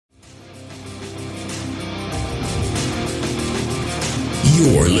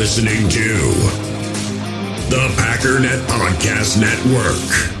You're listening to the Packernet Podcast Network.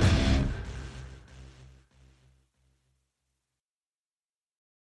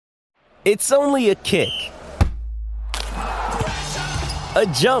 It's only a kick, a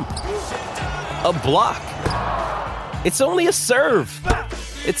jump, a block. It's only a serve.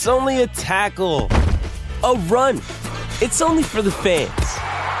 It's only a tackle, a run. It's only for the fans.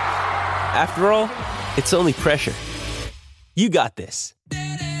 After all, it's only pressure. You got this.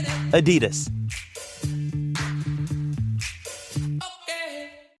 Adidas.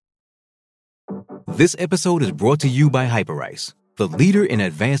 This episode is brought to you by Hyperice, the leader in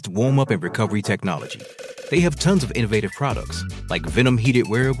advanced warm-up and recovery technology. They have tons of innovative products, like Venom-heated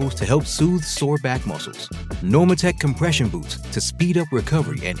wearables to help soothe sore back muscles, Normatec compression boots to speed up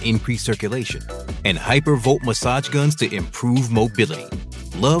recovery and increase circulation, and Hypervolt massage guns to improve mobility.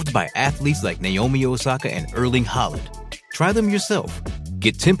 Loved by athletes like Naomi Osaka and Erling Haaland. Try them yourself.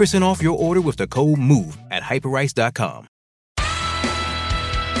 Get 10% off your order with the code MOVE at Hyperice.com.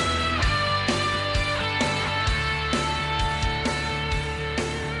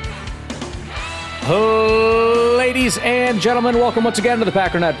 Ladies and gentlemen, welcome once again to the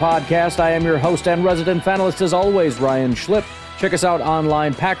Packernet Podcast. I am your host and resident panelist, as always, Ryan Schlip. Check us out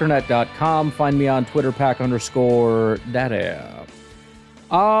online, packernet.com. Find me on Twitter, pack_daddy.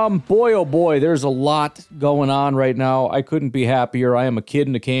 Boy, oh boy, there's a lot going on right now. I couldn't be happier. I am a kid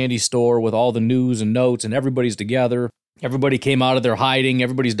in a candy store with all the news and notes, and everybody's together. Everybody came out of their hiding.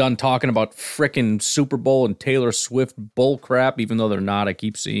 Everybody's done talking about frickin' Super Bowl and Taylor Swift bull crap, even though they're not. I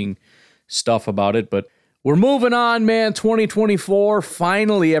keep seeing stuff about it, but we're moving on, man. 2024,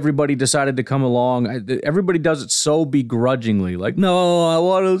 finally everybody decided to come along. Everybody does it so begrudgingly, like, no, I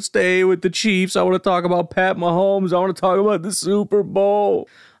want to stay with the Chiefs. I want to talk about Pat Mahomes. I want to talk about the Super Bowl.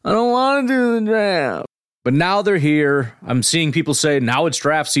 I don't want to do the draft. But now they're here. I'm seeing people say, now it's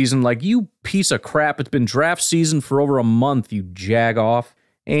draft season. Like, you piece of crap. It's been draft season for over a month, you jag off.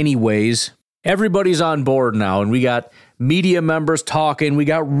 Anyways, everybody's on board now, and we got media members talking, we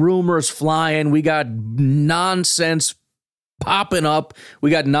got rumors flying, we got nonsense popping up, we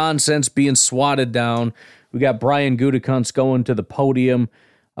got nonsense being swatted down, we got Brian Gutekunst going to the podium.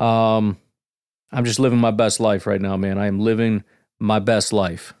 I'm just living my best life right now, man. I am living my best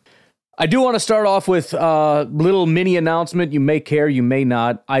life. I do want to start off with a little mini announcement. You may care, you may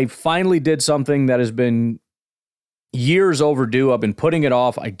not. I finally did something that has been years overdue. I've been putting it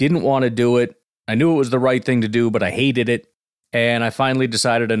off. I didn't want to do it. I knew it was the right thing to do, but I hated it, and I finally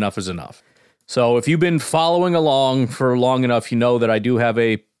decided enough is enough. So if you've been following along for long enough, you know that I do have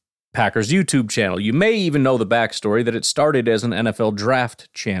a Packers YouTube channel. You may even know the backstory that it started as an NFL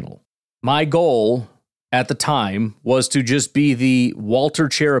draft channel. My goal at the time was to just be the Walter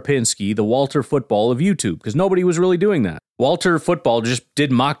Cherepinski, the Walter Football of YouTube, because nobody was really doing that. Walter Football just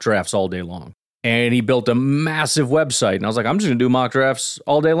did mock drafts all day long. And he built a massive website. And I was like, I'm just going to do mock drafts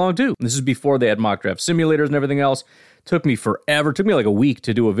all day long, too. This is before they had mock draft simulators and everything else. Took me forever. Took me like a week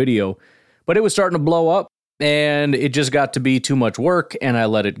to do a video. But it was starting to blow up. And it just got to be too much work. And I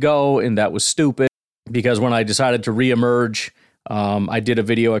let it go. And that was stupid. Because when I decided to reemerge, I did a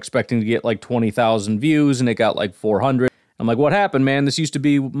video expecting to get like 20,000 views. And it got like 400. I'm like, what happened, man? This used to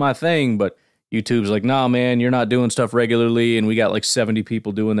be my thing. But YouTube's like, nah, man, you're not doing stuff regularly, and we got like 70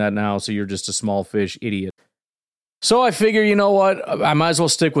 people doing that now, so you're just a small fish idiot. So I figure, you know what? I might as well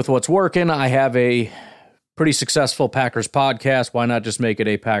stick with what's working. I have a pretty successful Packers podcast. Why not just make it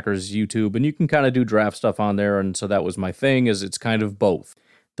a Packers YouTube? And you can kind of do draft stuff on there, and so that was my thing, is it's kind of both.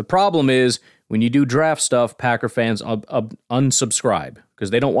 The problem is, when you do draft stuff, Packer fans unsubscribe, because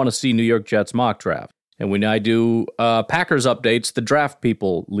they don't want to see New York Jets mock draft. And when I do Packers updates, the draft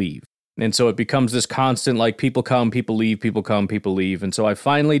people leave. And so it becomes this constant, like, people come, people leave, people come, people leave. And so I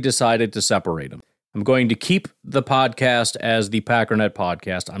finally decided to separate them. I'm going to keep the podcast as the Packernet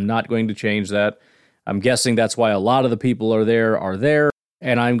Podcast. I'm not going to change that. I'm guessing that's why a lot of the people are there.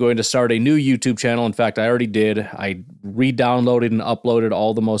 And I'm going to start a new YouTube channel. In fact, I already did. I re-downloaded and uploaded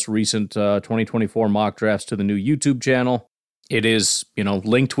all the most recent 2024 mock drafts to the new YouTube channel. It is,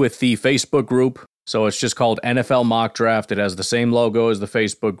 linked with the Facebook group. So it's just called NFL Mock Draft. It has the same logo as the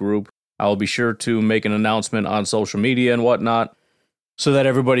Facebook group. I will be sure to make an announcement on social media and whatnot so that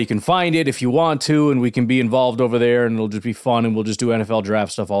everybody can find it if you want to, and we can be involved over there, and it'll just be fun, and we'll just do NFL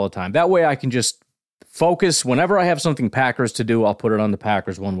draft stuff all the time. That way I can just focus. Whenever I have something Packers to do, I'll put it on the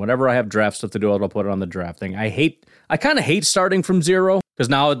Packers one. Whenever I have draft stuff to do, I'll put it on the draft thing. I kind of hate starting from zero, because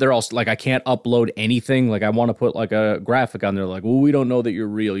now they're all like, I can't upload anything. Like, I want to put like a graphic on there, like, well, we don't know that you're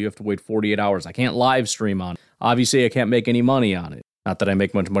real. You have to wait 48 hours. I can't live stream on it. Obviously, I can't make any money on it. Not that I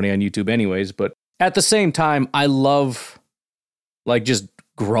make much money on YouTube anyways, but at the same time, I love like just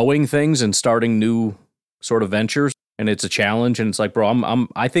growing things and starting new sort of ventures. And it's a challenge. And it's like, bro,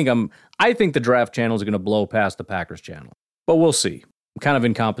 I think the draft channel is going to blow past the Packers channel, but we'll see. I'm kind of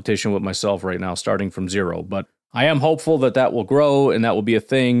in competition with myself right now, starting from zero, but I am hopeful that will grow and that will be a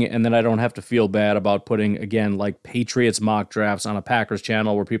thing. And then I don't have to feel bad about putting, again, like Patriots mock drafts on a Packers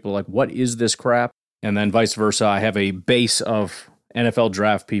channel where people are like, what is this crap? And then vice versa. I have a base of NFL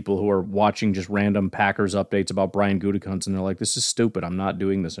draft people who are watching just random Packers updates about Brian Gutekunst, and they're like, this is stupid. I'm not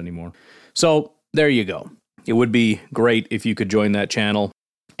doing this anymore. So there you go. It would be great if you could join that channel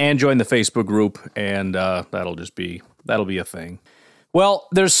and join the Facebook group, and that'll be a thing. Well,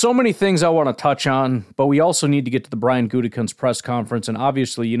 there's so many things I want to touch on, but we also need to get to the Brian Gutekunst press conference, and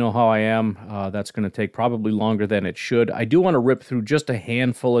obviously you know how I am. That's going to take probably longer than it should. I do want to rip through just a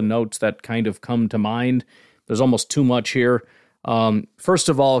handful of notes that kind of come to mind. There's almost too much here. First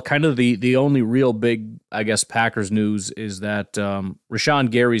of all, kind of the only real big, I guess, Packers news is that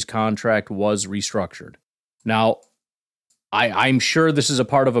Rashawn Gary's contract was restructured. Now, I'm sure this is a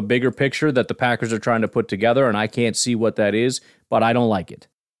part of a bigger picture that the Packers are trying to put together, and I can't see what that is, but I don't like it.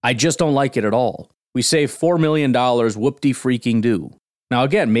 I just don't like it at all. We saved $4 million, whoop-de-freaking-do. Now,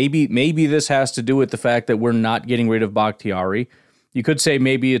 again, maybe this has to do with the fact that we're not getting rid of Bakhtiari. You could say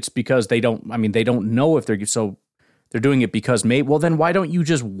maybe it's because they don't know if they're doing it because well, then why don't you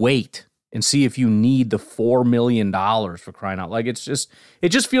just wait and see if you need the $4 million for crying out? Like, it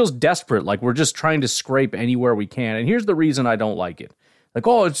just feels desperate. Like we're just trying to scrape anywhere we can. And here's the reason I don't like it. Like,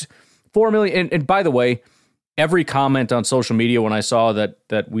 oh, it's $4 million. And by the way, every comment on social media when I saw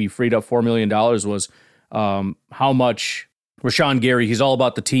that we freed up $4 million was how much Rashawn Gary, he's all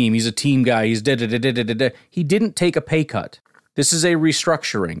about the team. He's a team guy. He's da-da-da-da-da-da. He didn't take a pay cut. This is a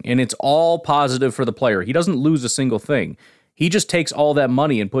restructuring, and it's all positive for the player. He doesn't lose a single thing. He just takes all that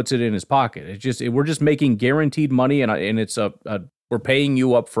money and puts it in his pocket. We're just making guaranteed money, and it's we're paying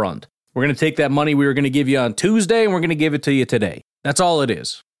you up front. We're going to take that money we were going to give you on Tuesday, and we're going to give it to you today. That's all it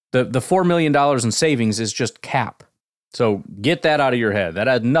is. The $4 million in savings is just cap. So get that out of your head. That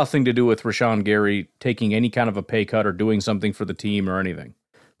had nothing to do with Rashawn Gary taking any kind of a pay cut or doing something for the team or anything.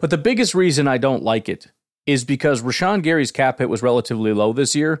 But the biggest reason I don't like it is because Rashawn Gary's cap hit was relatively low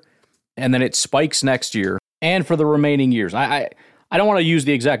this year, and then it spikes next year and for the remaining years. I don't want to use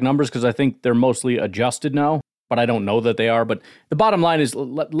the exact numbers because I think they're mostly adjusted now, but I don't know that they are. But the bottom line is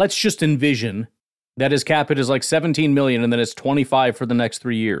let's just envision that his cap hit is like $17 million and then it's $25 for the next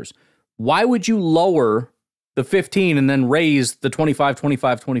 3 years. Why would you lower the 15 and then raise the 25?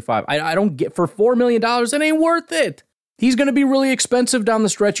 I don't get, for $4 million, it ain't worth it. He's going to be really expensive down the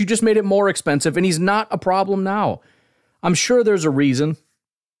stretch. You just made it more expensive, and he's not a problem now. I'm sure there's a reason,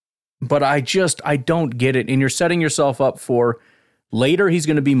 but I don't get it. And you're setting yourself up for later he's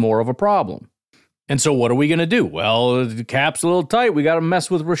going to be more of a problem. And so what are we going to do? Well, the cap's a little tight. We got to mess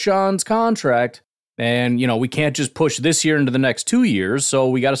with Rashawn's contract. And, we can't just push this year into the next 2 years, so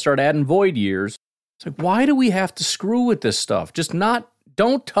we got to start adding void years. It's like, why do we have to screw with this stuff?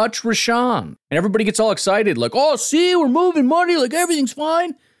 Don't touch Rashawn. And everybody gets all excited, like, oh, see, we're moving money, like everything's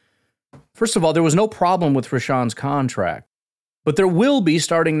fine. First of all, there was no problem with Rashawn's contract, but there will be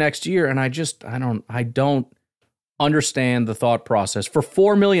starting next year. And I don't understand the thought process for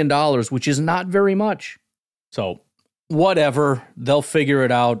 $4 million, which is not very much. So whatever, they'll figure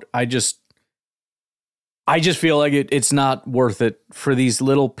it out. I just feel like it's not worth it for these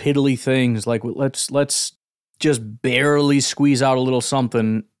little piddly things. Like, let's just barely squeeze out a little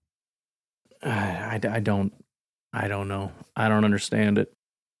something. I don't know. I don't understand it.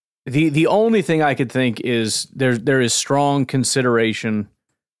 The only thing I could think is there is strong consideration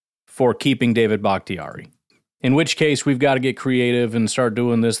for keeping David Bakhtiari. In which case we've got to get creative and start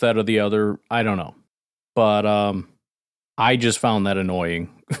doing this, that, or the other. I don't know. But I just found that annoying.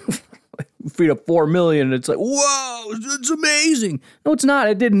 Freed up $4 million and it's like, whoa, it's amazing. No, it's not.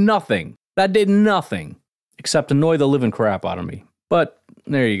 It did nothing. That did nothing. Except annoy the living crap out of me. But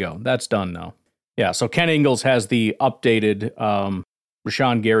there you go. That's done now. Yeah, so Ken Ingalls has the updated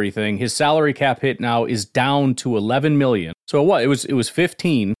Rashawn Gary thing. His salary cap hit now is down to $11 million. So what? It was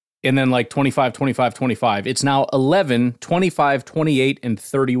 15 and then like 25, 25, 25. It's now 11, 25, 28, and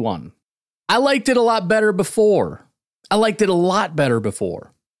 31. I liked it a lot better before.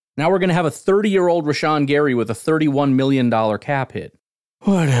 Now we're going to have a 30-year-old Rashawn Gary with a $31 million cap hit.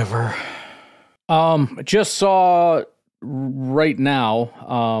 Whatever. Just saw right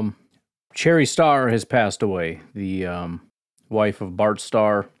now, Cherry Starr has passed away, the wife of Bart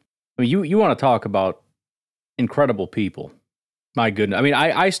Starr. I mean, you want to talk about incredible people. My goodness. I mean,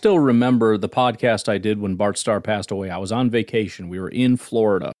 I still remember the podcast I did when Bart Starr passed away. I was on vacation. We were in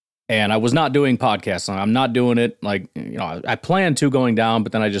Florida. And I was not doing podcasts. I'm not doing it. Like, I planned to going down,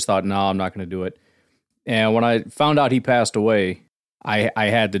 but then I just thought, no, I'm not going to do it. And when I found out he passed away, I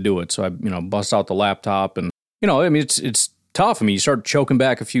had to do it. So I, bust out the laptop and, it's tough. I mean, you start choking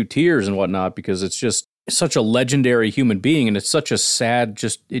back a few tears and whatnot because it's just such a legendary human being. And it's such a sad,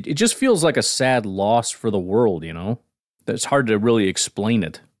 it just feels like a sad loss for the world, It's hard to really explain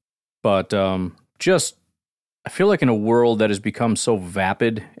it. But I feel like in a world that has become so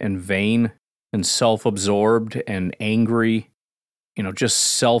vapid and vain and self-absorbed and angry, just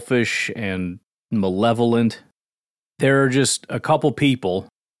selfish and malevolent, there are just a couple people,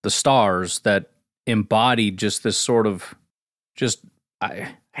 the stars, that embodied just this sort of,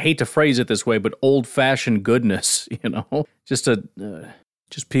 I hate to phrase it this way, but old-fashioned goodness, just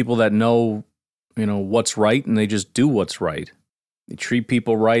people that know, what's right, and they just do what's right. They treat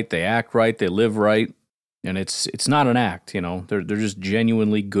people right, they act right, they live right. And it's not an act, They're just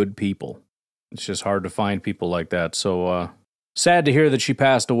genuinely good people. It's just hard to find people like that. So sad to hear that she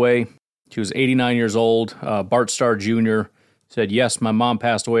passed away. She was 89 years old. Bart Starr Jr. said, "Yes, my mom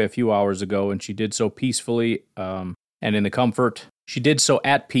passed away a few hours ago, and she did so peacefully and in the comfort. She did so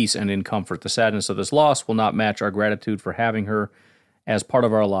at peace and in comfort. The sadness of this loss will not match our gratitude for having her as part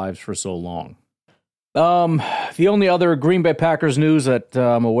of our lives for so long." The only other Green Bay Packers news that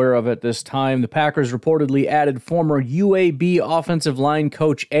I'm aware of at this time, the Packers reportedly added former UAB offensive line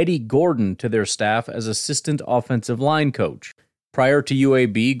coach Eddie Gordon to their staff as assistant offensive line coach. Prior to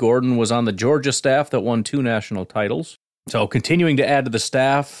UAB, Gordon was on the Georgia staff that won 2 national titles. So continuing to add to the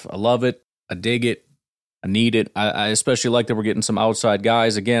staff, I love it, I dig it, I need it. I especially like that we're getting some outside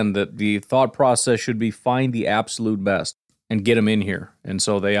guys. Again, the thought process should be find the absolute best and get them in here. And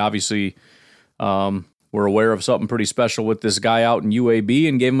so they obviously... we're aware of something pretty special with this guy out in UAB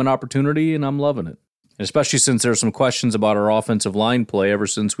and gave him an opportunity, and I'm loving it. And especially since there's some questions about our offensive line play ever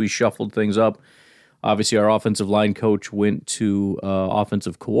since we shuffled things up. Obviously, our offensive line coach went to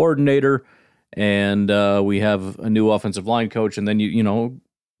offensive coordinator, and we have a new offensive line coach. And then,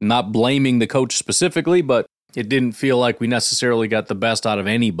 not blaming the coach specifically, but it didn't feel like we necessarily got the best out of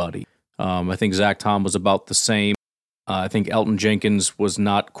anybody. I think Zach Tom was about the same. I think Elton Jenkins was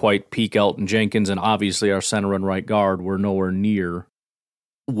not quite peak Elton Jenkins, and obviously our center and right guard were nowhere near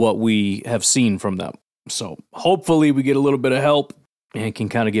what we have seen from them. So hopefully we get a little bit of help and can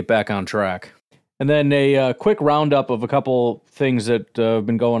kind of get back on track. And then a quick roundup of a couple things that have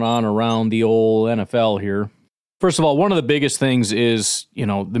been going on around the old NFL here. First of all, one of the biggest things is,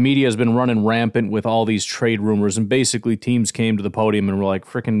 the media has been running rampant with all these trade rumors, and basically teams came to the podium and were like,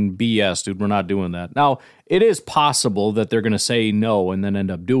 freaking BS, dude, we're not doing that. Now, it is possible that they're going to say no and then end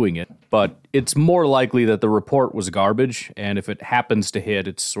up doing it, but it's more likely that the report was garbage, and if it happens to hit,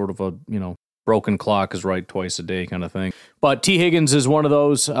 it's sort of a, broken clock is right twice a day kind of thing. But T. Higgins is one of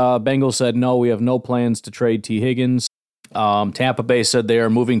those. Bengals said, no, we have no plans to trade T. Higgins. Tampa Bay said they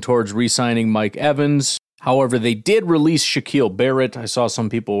are moving towards re-signing Mike Evans. However, they did release Shaquille Barrett. I saw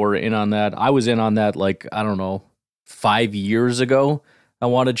some people were in on that. I was in on that 5 years ago. I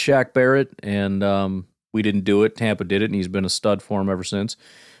wanted Shaq Barrett, and we didn't do it. Tampa did it, and he's been a stud for him ever since.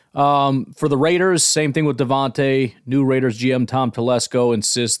 For the Raiders, same thing with Devontae. New Raiders GM Tom Telesco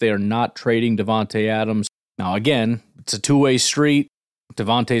insists they are not trading Devontae Adams. Now, again, it's a two-way street.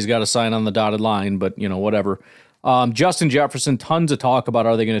 Devontae's got to sign on the dotted line, but, whatever. Justin Jefferson, tons of talk about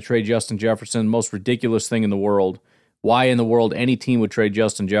are they going to trade Justin Jefferson? Most ridiculous thing in the world. Why in the world any team would trade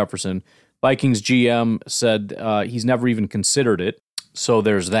Justin Jefferson? Vikings GM said he's never even considered it, so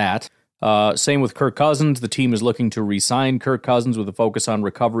there's that. Same with Kirk Cousins. The team is looking to re-sign Kirk Cousins with a focus on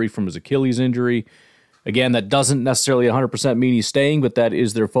recovery from his Achilles injury. Again, that doesn't necessarily 100% mean he's staying, but that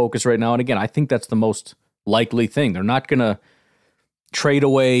is their focus right now. And again, I think that's the most likely thing. They're not going to trade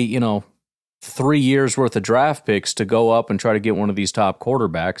away, 3 years worth of draft picks to go up and try to get one of these top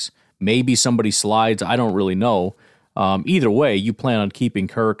quarterbacks. Maybe somebody slides. I don't really know. Either way, you plan on keeping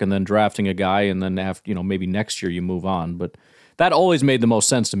Kirk and then drafting a guy, and then after, maybe next year you move on. But that always made the most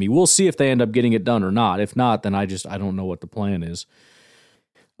sense to me. We'll see if they end up getting it done or not. If not, then I don't know what the plan is.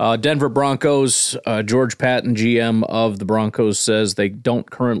 Denver Broncos, George Patton, GM of the Broncos, says they don't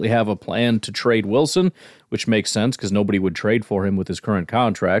currently have a plan to trade Wilson, which makes sense because nobody would trade for him with his current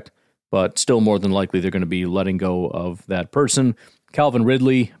contract. But still more than likely they're going to be letting go of that person. Calvin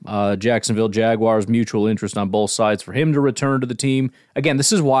Ridley, Jacksonville Jaguars, mutual interest on both sides for him to return to the team. Again,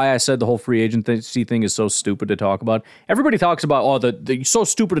 this is why I said the whole free agency thing is so stupid to talk about. Everybody talks about, it's so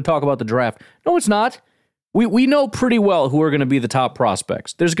stupid to talk about the draft. No, it's not. We know pretty well who are going to be the top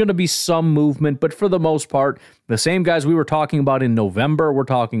prospects. There's going to be some movement, but for the most part, the same guys we were talking about in November, we're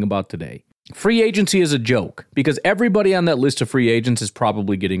talking about today. Free agency is a joke because everybody on that list of free agents is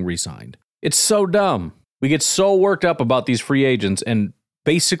probably getting re-signed. It's so dumb. We get so worked up about these free agents, and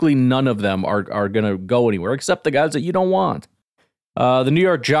basically none of them are going to go anywhere except the guys that you don't want. The New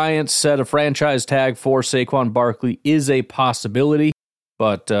York Giants said a franchise tag for Saquon Barkley is a possibility,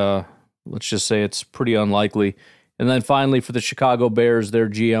 but let's just say it's pretty unlikely. And then finally, for the Chicago Bears, their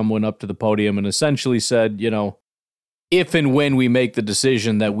GM went up to the podium and essentially said, if and when we make the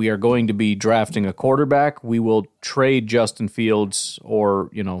decision that we are going to be drafting a quarterback, we will trade Justin Fields or,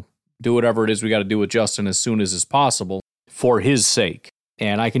 do whatever it is we got to do with Justin as soon as is possible for his sake.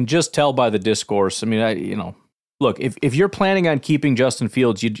 And I can just tell by the discourse. I mean, look, if you're planning on keeping Justin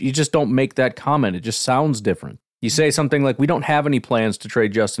Fields, you just don't make that comment. It just sounds different. You say something like, we don't have any plans to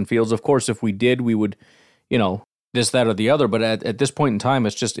trade Justin Fields. Of course, if we did, we would, this, that, or the other. But at this point in time,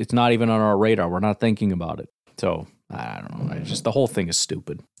 it's not even on our radar. We're not thinking about it. So I don't know. The whole thing is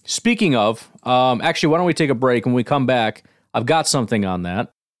stupid. Speaking of, actually, why don't we take a break? When we come back, I've got something on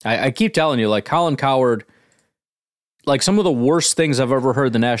that. I keep telling you, like Colin Cowherd, like some of the worst things I've ever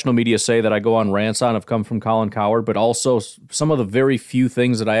heard the national media say that I go on rants on have come from Colin Cowherd, but also some of the very few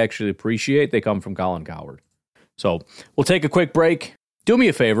things that I actually appreciate, they come from Colin Cowherd. So we'll take a quick break. Do me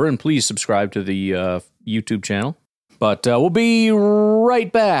a favor and please subscribe to the YouTube channel. But we'll be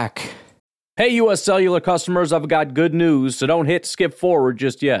right back. Hey, U.S. Cellular customers, I've got good news, so don't hit skip forward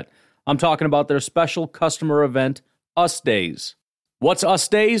just yet. I'm talking about their special customer event, Us Days. What's Us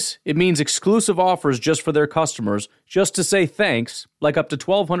Days? It means exclusive offers just for their customers, just to say thanks, like up to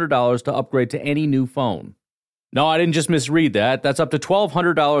 $1,200 to upgrade to any new phone. No, I didn't just misread that. That's up to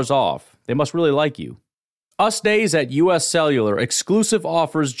 $1,200 off. They must really like you. Us Days at U.S. Cellular, exclusive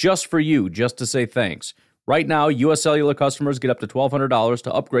offers just for you, just to say thanks. Right now, U.S. Cellular customers get up to $1,200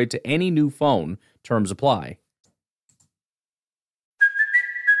 to upgrade to any new phone. Terms apply.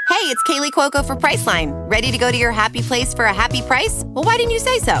 Hey, it's Kaylee Cuoco for Priceline. Ready to go to your happy place for a happy price? Well, why didn't you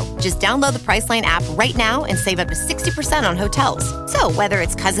say so? Just download the Priceline app right now and save up to 60% on hotels. So whether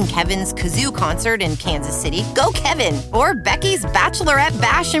it's Cousin Kevin's Kazoo Concert in Kansas City, go Kevin, or Becky's Bachelorette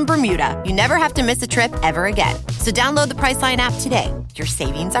Bash in Bermuda, you never have to miss a trip ever again. So download the Priceline app today. Your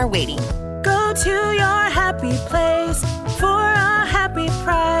savings are waiting. Go to your happy place for a happy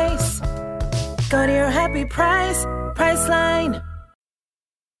price. Go to your happy price, Priceline.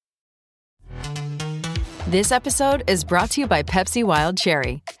 This episode is brought to you by Pepsi Wild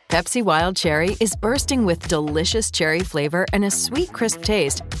Cherry. Pepsi Wild Cherry is bursting with delicious cherry flavor and a sweet, crisp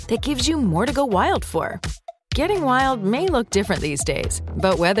taste that gives you more to go wild for. Getting wild may look different these days,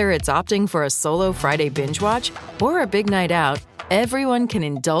 but whether it's opting for a solo Friday binge watch or a big night out, everyone can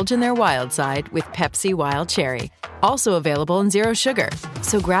indulge in their wild side with Pepsi Wild Cherry. Also available in Zero Sugar.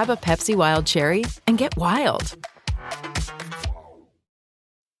 So grab a Pepsi Wild Cherry and get wild.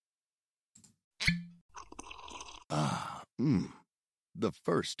 The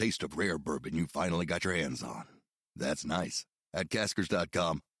first taste of rare bourbon you finally got your hands on. That's nice. At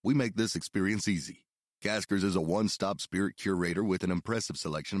Caskers.com, we make this experience easy. Caskers is a one-stop spirit curator with an impressive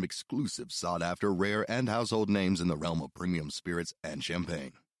selection of exclusive, sought-after, rare, and household names in the realm of premium spirits and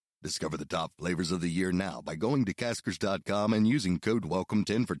champagne. Discover the top flavors of the year now by going to Caskers.com and using code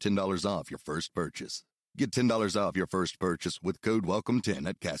WELCOME10 for $10 off your first purchase. Get $10 off your first purchase with code WELCOME10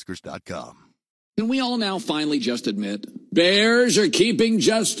 at Caskers.com. Can we all now finally just admit, Bears are keeping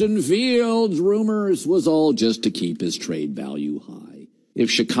Justin Fields? Rumors was all just to keep his trade value high.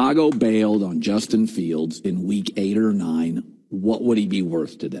 If Chicago bailed on Justin Fields in week 8 or 9, what would he be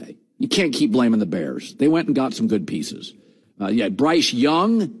worth today? You can't keep blaming the Bears. They went and got some good pieces. Bryce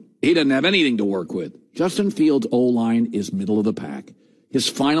Young, he doesn't have anything to work with. Justin Fields' O-line is middle of the pack. His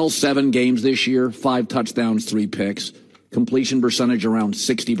final 7 games this year, 5 touchdowns, 3 picks. Completion percentage around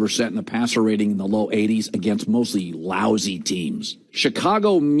 60% and a passer rating in the low 80s against mostly lousy teams.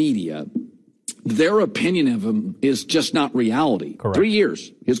 Chicago media, their opinion of him is just not reality. Correct. 3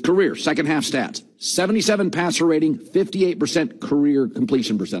 years, his career, second half stats, 77 passer rating, 58% career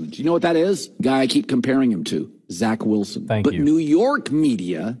completion percentage. You know what that is? Guy I keep comparing him to, Zach Wilson. Thank you. But New York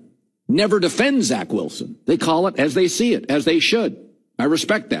media never defends Zach Wilson. They call it as they see it, as they should. I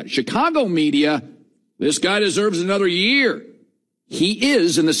respect that. Chicago media, this guy deserves another year. He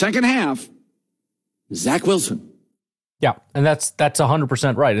is, in the second half, Zach Wilson. Yeah, and that's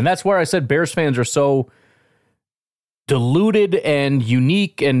 100% right. And that's where I said Bears fans are so deluded and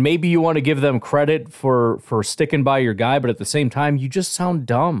unique, and maybe you want to give them credit for sticking by your guy, but at the same time, you just sound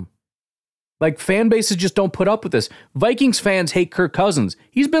dumb. Like, fan bases just don't put up with this. Vikings fans hate Kirk Cousins.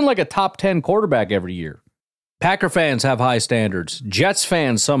 He's been like a top 10 quarterback every year. Packer fans have high standards. Jets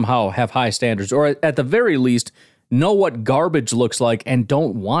fans somehow have high standards, or at the very least, know what garbage looks like and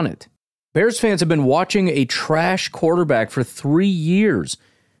don't want it. Bears fans have been watching a trash quarterback for 3 years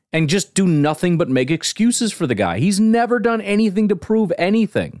and just do nothing but make excuses for the guy. He's never done anything to prove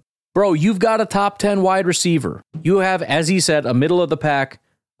anything. Bro, you've got a top 10 wide receiver. You have, as he said, a middle-of-the-pack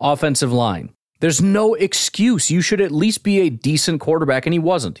offensive line. There's no excuse. You should at least be a decent quarterback, and he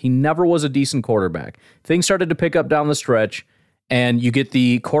wasn't. He never was a decent quarterback. Things started to pick up down the stretch, and you get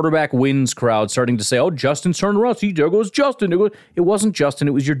the quarterback wins crowd starting to say, oh, Justin's turned around. See, there goes Justin. It wasn't Justin.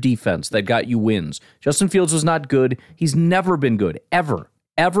 It was your defense that got you wins. Justin Fields was not good. He's never been good, ever.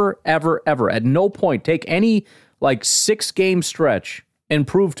 Ever. At no point, take any 6-game stretch and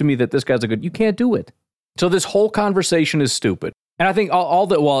prove to me that this guy's a good. You can't do it. So this whole conversation is stupid. And I think all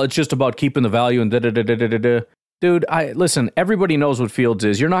that, well, it's just about keeping the value and da-da-da-da-da-da. Dude, listen, everybody knows what Fields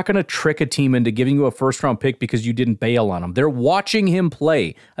is. You're not going to trick a team into giving you a first-round pick because you didn't bail on him. They're watching him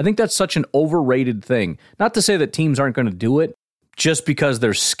play. I think that's such an overrated thing. Not to say that teams aren't going to do it just because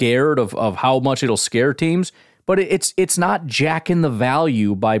they're scared of how much it'll scare teams, but it's not jacking the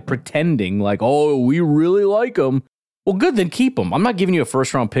value by pretending like, oh, we really like him. Well, good, then keep him. I'm not giving you a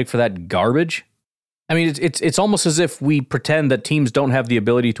first-round pick for that garbage. I mean, it's almost as if we pretend that teams don't have the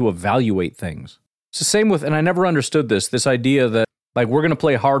ability to evaluate things. It's the same with, and I never understood this idea that, we're going to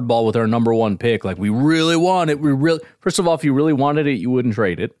play hardball with our number one pick. We really want it. First of all, if you really wanted it, you wouldn't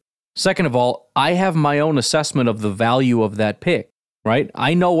trade it. Second of all, I have my own assessment of the value of that pick, right?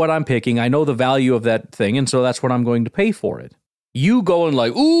 I know what I'm picking. I know the value of that thing, and so that's what I'm going to pay for it. You going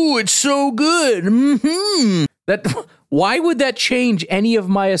ooh, it's so good. Why would that change any of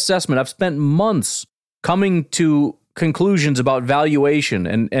my assessment? I've spent months coming to conclusions about valuation,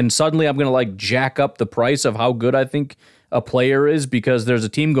 and suddenly I'm going to jack up the price of how good I think a player is because there's a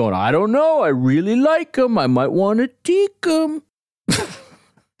team going, I don't know, I really like him, I might want to take him.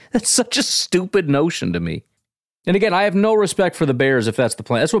 That's such a stupid notion to me. And again, I have no respect for the Bears if that's the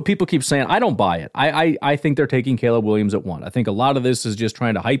plan. That's what people keep saying. I don't buy it. I think they're taking Caleb Williams at 1. I think a lot of this is just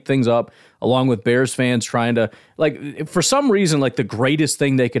trying to hype things up, along with Bears fans trying to, for some reason, the greatest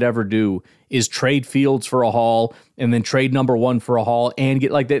thing they could ever do is trade Fields for a haul and then trade number 1 for a haul and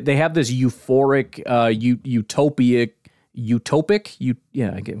get, they have this euphoric,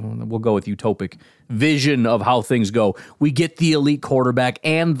 we'll go with utopic vision of how things go. We get the elite quarterback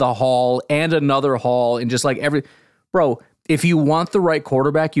and the haul and another haul and just bro, if you want the right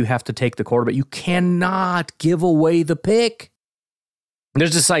quarterback, you have to take the quarterback. You cannot give away the pick.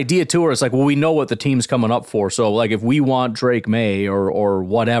 There's this idea too where it's well, we know what the team's coming up for. So if we want Drake May or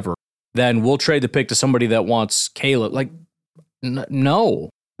whatever, then we'll trade the pick to somebody that wants Caleb. No.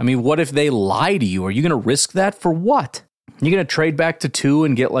 I mean, what if they lie to you? Are you going to risk that for what? You're going to trade back to 2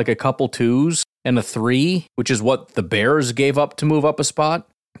 and get a couple 2s and a 3, which is what the Bears gave up to move up a spot?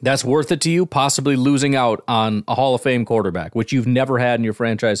 That's worth it to you, possibly losing out on a Hall of Fame quarterback, which you've never had in your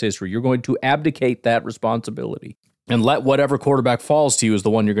franchise history. You're going to abdicate that responsibility and let whatever quarterback falls to you is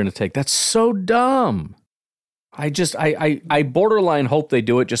the one you're going to take. That's so dumb. I borderline hope they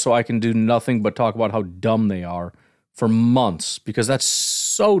do it just so I can do nothing but talk about how dumb they are for months, because that's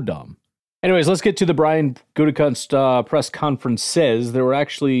so dumb. Anyways, let's get to the Brian Gutekunst press conferences. There were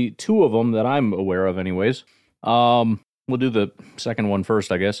actually 2 of them that I'm aware of anyways. We'll do the second one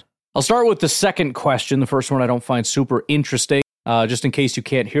first, I guess. I'll start with the second question. The first one I don't find super interesting, just in case you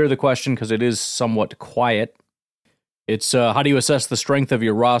can't hear the question because it is somewhat quiet. It's how do you assess the strength of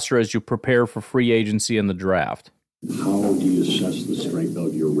your roster as you prepare for free agency and the draft? How do you assess the strength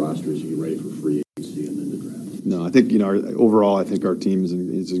of your roster as you get ready for free agency and then the draft? No, I think, overall, I think our team is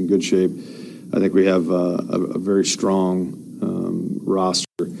in good shape. I think we have a very strong roster,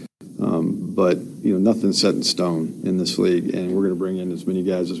 but nothing's set in stone in this league, and we're going to bring in as many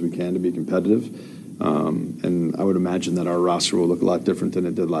guys as we can to be competitive. And I would imagine that our roster will look a lot different than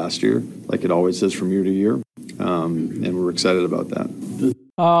it did last year, like it always does from year to year, and we're excited about that.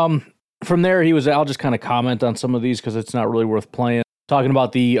 From there, I'll just kind of comment on some of these because it's not really worth playing. Talking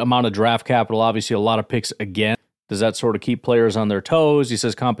about the amount of draft capital, obviously a lot of picks again. Does that sort of keep players on their toes? He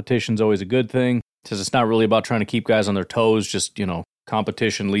says competition's always a good thing. He says it's not really about trying to keep guys on their toes, just,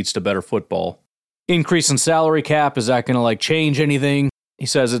 competition leads to better football. Increase in salary cap, is that going to change anything? He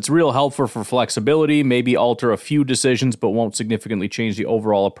says it's real helpful for flexibility, maybe alter a few decisions, but won't significantly change the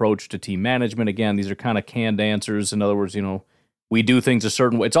overall approach to team management. Again, these are kind of canned answers. In other words, we do things a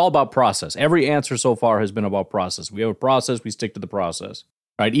certain way. It's all about process. Every answer so far has been about process. We have a process, we stick to the process.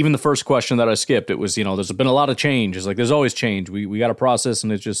 Right? Even the first question that I skipped, it was, there's been a lot of change. It's there's always change. We got a process,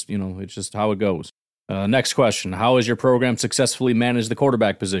 and it's just, it's just how it goes. Next question. How has your program successfully managed the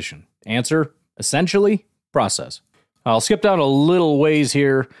quarterback position? Answer, essentially, process. I'll skip down a little ways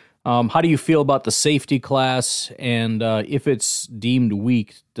here. How do you feel about the safety class? And if it's deemed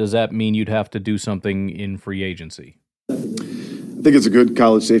weak, does that mean you'd have to do something in free agency? I think it's a good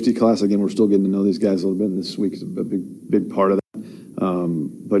college safety class. Again, we're still getting to know these guys a little bit, and this week is a big part of that.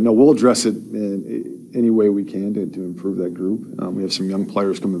 But no, we'll address it in any way we can to improve that group. We have some young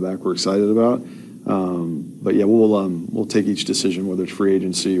players coming back we're excited about. But yeah, we'll take each decision, whether it's free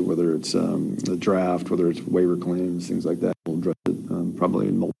agency, whether it's the draft, whether it's waiver claims, things like that. We'll address it probably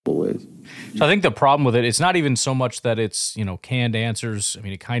in multiple ways. So I think the problem with it's not even so much that it's, canned answers. I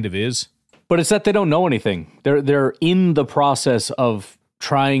mean, it kind of is. But it's that they don't know anything. They're in the process of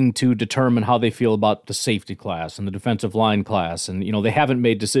trying to determine how they feel about the safety class and the defensive line class. And, they haven't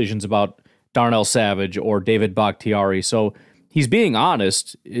made decisions about Darnell Savage or David Bakhtiari. So he's being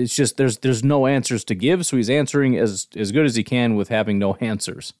honest. It's just there's no answers to give, so he's answering as good as he can with having no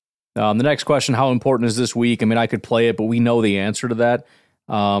answers. The next question, how important is this week? I mean, I could play it, but we know the answer to that.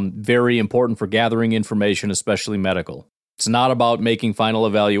 Very important for gathering information, especially medical. It's not about making final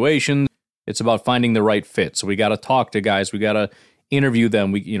evaluations. It's about finding the right fit. So we got to talk to guys. We got to interview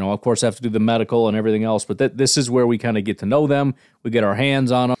them. We, of course, have to do the medical and everything else, but this is where we kind of get to know them. We get our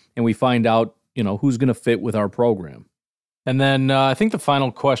hands on them, and we find out, who's going to fit with our program. And then I think the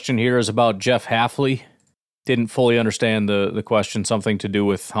final question here is about Jeff Hafley. Didn't fully understand the question, something to do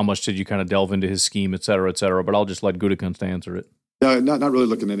with how much did you kind of delve into his scheme, et cetera, but I'll just let Gutekunst answer it. Not really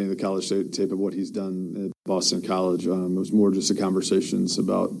looking at any of the college tape of what he's done at Boston College. It was more just the conversations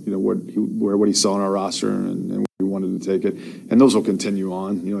about what he saw in our roster and where he wanted to take it, and those will continue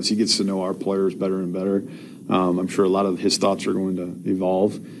on. As he gets to know our players better and better, I'm sure a lot of his thoughts are going to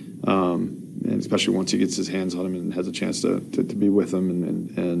evolve, and especially once he gets his hands on him and has a chance to be with them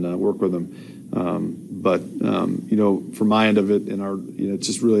and work with them. But from my end of it, it's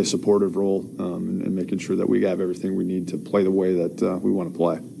just really a supportive role and making sure that we have everything we need to play the way that we want to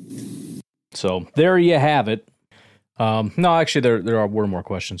play. So there you have it. No, actually, there were more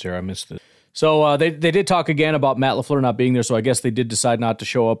questions here. I missed it. So they did talk again about Matt LaFleur not being there, so I guess they did decide not to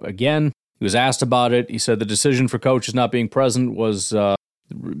show up again. He was asked about it. He said the decision for coaches not being present was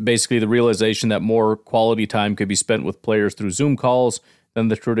basically the realization that more quality time could be spent with players through Zoom calls than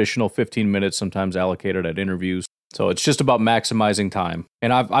the traditional 15 minutes sometimes allocated at interviews. So it's just about maximizing time.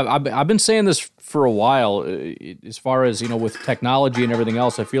 And I've been saying this for a while. As far as with technology and everything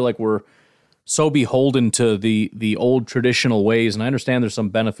else, I feel like we're so beholden to the old traditional ways. And I understand there's some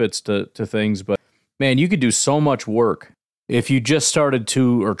benefits to things, but man, you could do so much work if you just started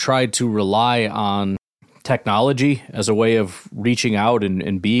to or tried to rely on technology as a way of reaching out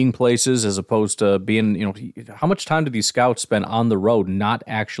and being places, as opposed to being, how much time do these scouts spend on the road not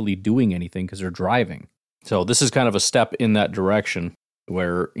actually doing anything because they're driving? So this is kind of a step in that direction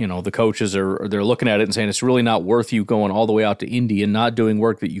where, the coaches they're looking at it and saying it's really not worth you going all the way out to Indy and not doing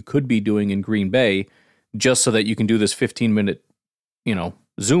work that you could be doing in Green Bay just so that you can do this 15-minute,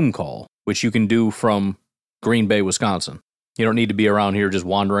 Zoom call, which you can do from Green Bay, Wisconsin. You don't need to be around here just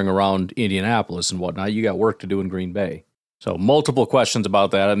wandering around Indianapolis and whatnot. You got work to do in Green Bay. So multiple questions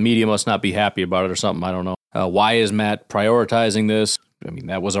about that. Media must not be happy about it or something. I don't know. Why is Matt prioritizing this? I mean,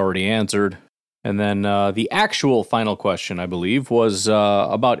 that was already answered. And then the actual final question, I believe, was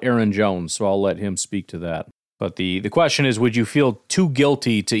about Aaron Jones. So I'll let him speak to that. But the question is, would you feel too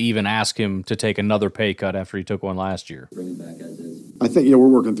guilty to even ask him to take another pay cut after he took one last year? Bring it back as is. I think, we're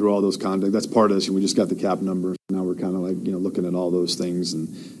working through all those contacts. That's part of this. We just got the cap number. Now we're kind of like, looking at all those things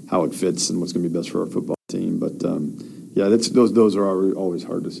and how it fits and what's going to be best for our football team. But, those are always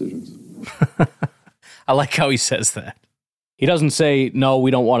hard decisions. I like how he says that. He doesn't say, no,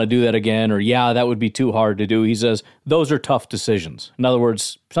 we don't want to do that again, or yeah, that would be too hard to do. He says, those are tough decisions. In other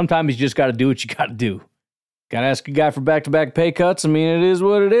words, sometimes you just got to do what you got to do. Got to ask a guy for back-to-back pay cuts. I mean, it is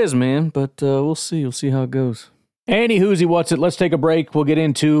what it is, man. But we'll see. We'll see how it goes. Anywhoosie, what's it? Let's take a break. We'll get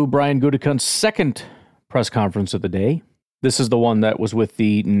into Brian Gutekunst's second press conference of the day. This is the one that was with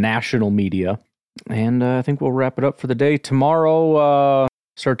the national media. And I think we'll wrap it up for the day. Tomorrow,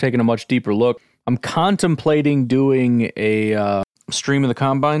 start taking a much deeper look. I'm contemplating doing a stream of the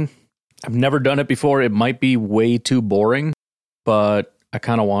Combine. I've never done it before. It might be way too boring, but I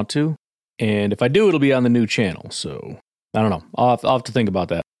kind of want to. And if I do, it'll be on the new channel. So I don't know. I'll have to think about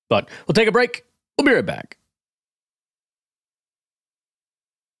that. But we'll take a break. We'll be right back.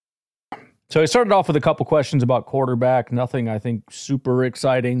 So I started off with a couple questions about quarterback. Nothing, I think, super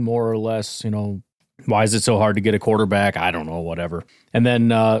exciting, more or less. Why is it so hard to get a quarterback? I don't know, whatever. And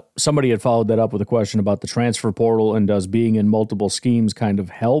then somebody had followed that up with a question about the transfer portal and does being in multiple schemes kind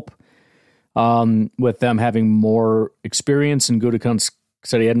of help with them having more experience. And Gutekunst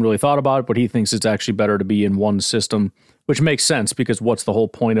said he hadn't really thought about it, but he thinks it's actually better to be in one system which makes sense because what's the whole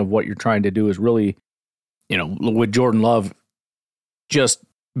point of what you're trying to do is really, with Jordan Love, just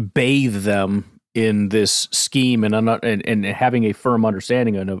bathe them in this scheme and having a firm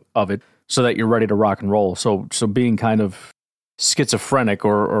understanding of it so that you're ready to rock and roll. So being kind of schizophrenic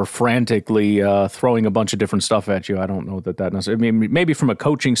or frantically throwing a bunch of different stuff at you, I don't know that necessarily. I mean, maybe from a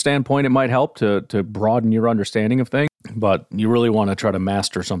coaching standpoint, it might help to broaden your understanding of things, but you really want to try to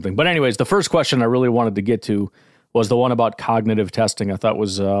master something. But anyways, the first question I really wanted to get to was the one about cognitive testing. I thought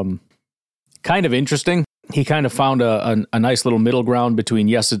was kind of interesting. He kind of found a nice little middle ground between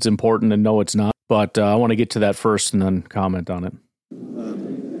yes, it's important and no, it's not. But I want to get to that first and then comment on it.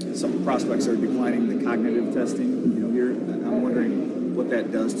 Some prospects are declining the cognitive testing. I'm wondering what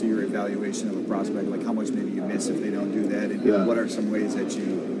that does to your evaluation of a prospect, like how much maybe you miss if they don't do that, and what are some ways that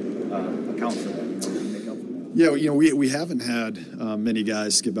you account for that, make up for that? Yeah, we haven't had many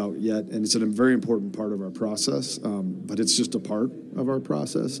guys skip out yet, and it's a very important part of our process, but it's just a part of our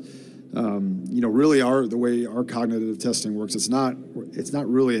process. Really the way our cognitive testing works, it's not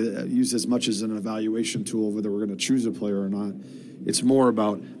really used as much as an evaluation tool whether we're going to choose a player or not. It's more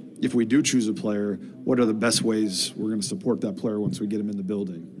about, if we do choose a player, what are the best ways we're going to support that player once we get him in the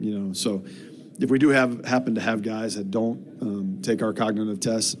building? So if we do happen to have guys that don't take our cognitive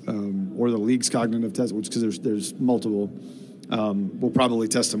tests or the league's cognitive test, which because there's multiple, we'll probably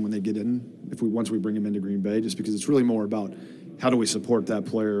test them when they get in once we bring them into Green Bay, just because it's really more about how do we support that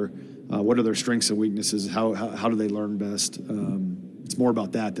player, what are their strengths and weaknesses, how do they learn best. It's more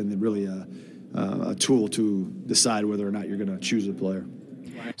about that than really a tool to decide whether or not you're going to choose a player.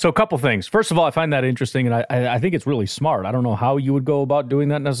 So a couple things. First of all, I find that interesting, and I think it's really smart. I don't know how you would go about doing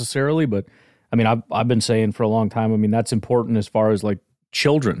that necessarily, but I mean, I've been saying for a long time, I mean, that's important as far as like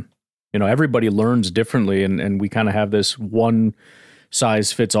children. Everybody learns differently, and we kind of have this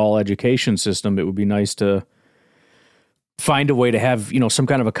one-size-fits-all education system. It would be nice to find a way to have, some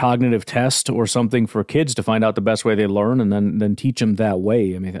kind of a cognitive test or something for kids to find out the best way they learn and then teach them that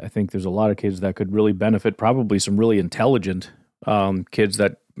way. I mean, I think there's a lot of kids that could really benefit, probably some really intelligent kids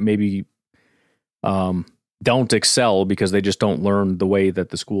that maybe don't excel because they just don't learn the way that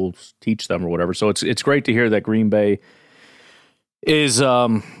the schools teach them or whatever. So it's great to hear that Green Bay is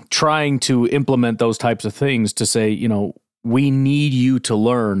trying to implement those types of things to say, we need you to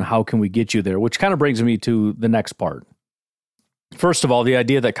learn. How can we get you there? Which kind of brings me to the next part. First of all, the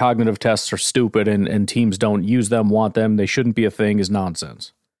idea that cognitive tests are stupid and teams don't use them, want them, they shouldn't be a thing is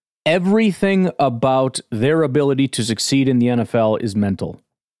nonsense. Everything about their ability to succeed in the NFL is mental.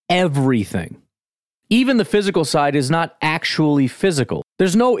 Everything. Even the physical side is not actually physical.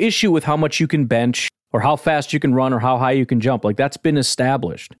 There's no issue with how much you can bench or how fast you can run or how high you can jump. Like, that's been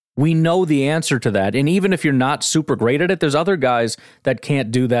established. We know the answer to that. And even if you're not super great at it, there's other guys that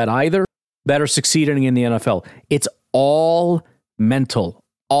can't do that either that are succeeding in the NFL. It's all mental,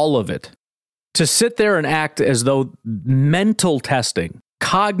 all of it. To sit there and act as though mental testing,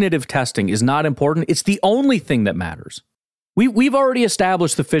 cognitive testing is not important, it's the only thing that matters. We've already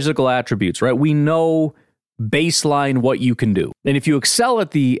established the physical attributes, right? We know baseline what you can do. And if you excel at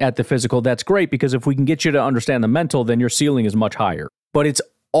the physical, that's great, because if we can get you to understand the mental, then your ceiling is much higher. But it's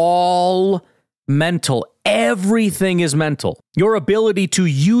all mental. Everything is mental. Your ability to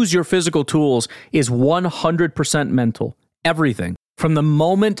use your physical tools is 100% mental. Everything. From the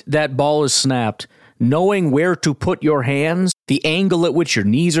moment that ball is snapped, knowing where to put your hands, the angle at which your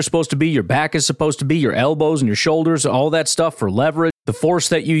knees are supposed to be, your back is supposed to be, your elbows and your shoulders, all that stuff for leverage, the force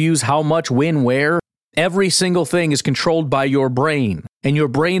that you use, how much, when, where, every single thing is controlled by your brain. And your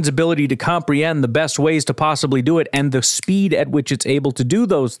brain's ability to comprehend the best ways to possibly do it and the speed at which it's able to do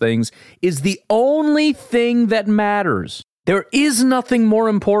those things is the only thing that matters. There is nothing more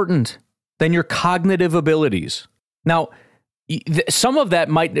important than your cognitive abilities. Now, some of that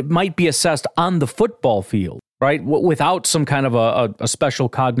might be assessed on the football field, right? Without some kind of a special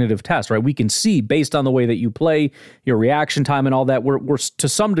cognitive test, right? We can see based on the way that you play, your reaction time and all that, we're to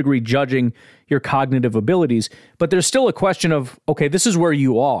some degree judging your cognitive abilities, but there's still a question of, okay, this is where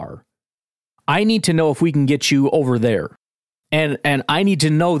you are. I need to know if we can get you over there. And I need to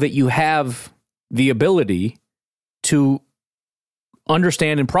know that you have the ability to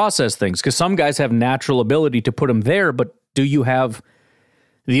understand and process things, because some guys have natural ability to put them there, but do you have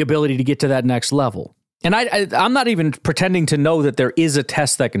the ability to get to that next level? And I'm not even pretending to know that there is a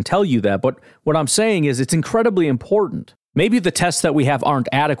test that can tell you that, but what I'm saying is it's incredibly important. Maybe the tests that we have aren't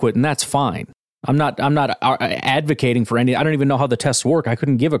adequate, and that's fine. I'm not advocating for any. I don't even know how the tests work. I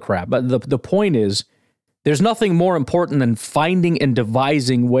couldn't give a crap. But the point is, there's nothing more important than finding and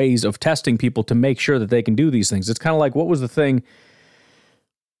devising ways of testing people to make sure that they can do these things. It's kind of like, what was the thing?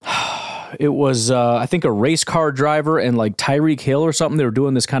 it was, I think, a race car driver and like Tyreek Hill or something. They were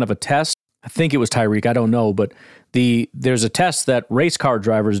doing this kind of a test. I think it was Tyreek. I don't know. But there's a test that race car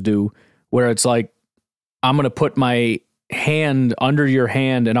drivers do where it's like, I'm going to put my hand under your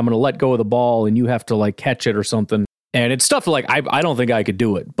hand and I'm going to let go of the ball and you have to like catch it or something. And it's stuff like I don't think I could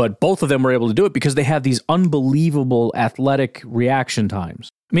do it, but both of them were able to do it because they have these unbelievable athletic reaction times.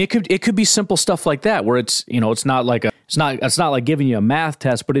 I mean, it could be simple stuff like that where it's, you know, it's not like giving you a math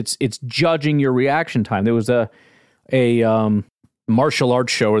test, but it's judging your reaction time. There was a martial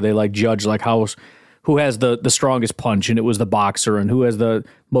arts show where they like judge like who has the strongest punch, and it was the boxer, and who has the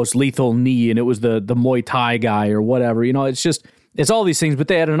most lethal knee, and it was the Muay Thai guy or whatever. You know, it's all these things, but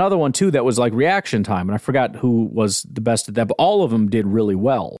they had another one too that was like reaction time, and I forgot who was the best at that, but all of them did really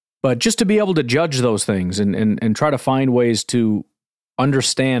well. But just to be able to judge those things and try to find ways to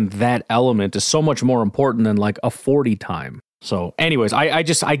understand that element is so much more important than like a 40 time. So anyways, I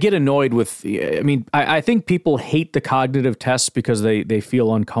get annoyed with, I mean, I think people hate the cognitive tests because they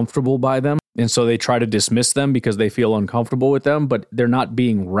feel uncomfortable by them. And so they try to dismiss them because they feel uncomfortable with them, but they're not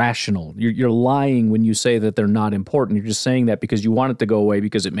being rational. You're lying when you say that they're not important. You're just saying that because you want it to go away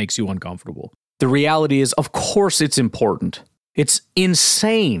because it makes you uncomfortable. The reality is, of course it's important. It's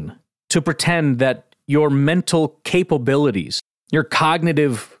insane to pretend that your mental capabilities, your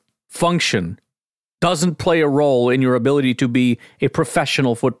cognitive function doesn't play a role in your ability to be a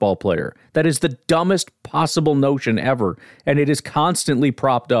professional football player. That is the dumbest possible notion ever, and it is constantly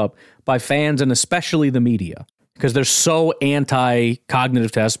propped up by fans and especially the media because they're so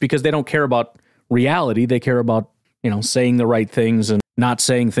anti-cognitive tests because they don't care about reality. They care about, you know, saying the right things and not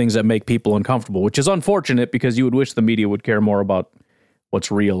saying things that make people uncomfortable, which is unfortunate because you would wish the media would care more about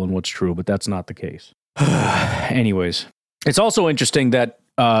what's real and what's true, but that's not the case. Anyways, it's also interesting that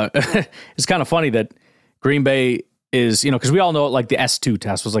it's kind of funny that Green Bay is, you know, because we all know like the S2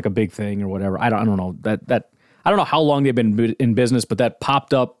 test was like a big thing or whatever. I don't know that I don't know how long they've been in business, but that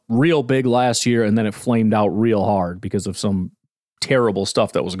popped up real big last year and then it flamed out real hard because of some terrible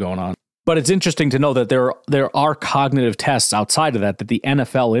stuff that was going on. But it's interesting to know that there are cognitive tests outside of that the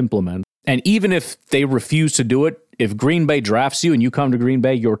NFL implements. And even if they refuse to do it, if Green Bay drafts you and you come to Green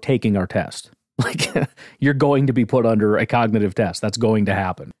Bay, you're taking our test. Like, you're going to be put under a cognitive test. That's going to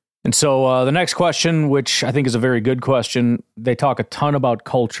happen. And so the next question, which I think is a very good question, they talk a ton about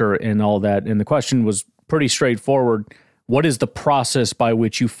culture and all that. And the question was pretty straightforward. What is the process by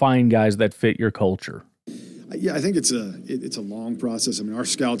which you find guys that fit your culture? Yeah, I think it's a long process. I mean, our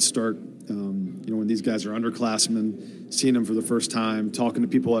scouts start, when these guys are underclassmen, seeing them for the first time, talking to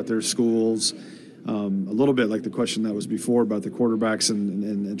people at their schools, a little bit like the question that was before about the quarterbacks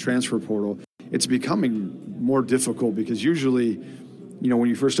and transfer portal. It's becoming more difficult because usually, you know, when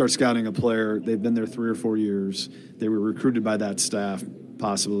you first start scouting a player, they've been there 3 or 4 years. They were recruited by that staff,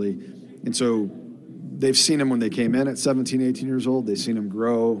 possibly. And so they've seen them when they came in at 17, 18 years old. They've seen them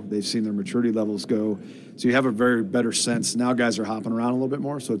grow. They've seen their maturity levels go. So you have a very better sense. Now guys are hopping around a little bit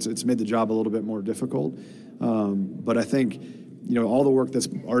more, so it's made the job a little bit more difficult. But I think, you know, all the work that's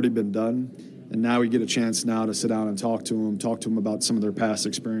already been done, and now we get a chance now to sit down and talk to them about some of their past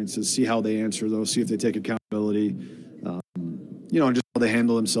experiences, see how they answer those, see if they take accountability, and just how they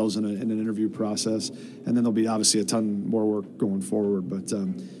handle themselves in an interview process. And then there'll be obviously a ton more work going forward. But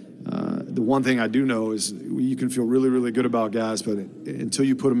the one thing I do know is you can feel really, really good about guys, but until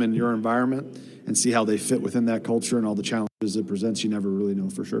you put them in your environment and see how they fit within that culture and all the challenges it presents, you never really know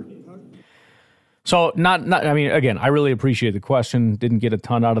for sure. So I mean, again, I really appreciate the question. Didn't get a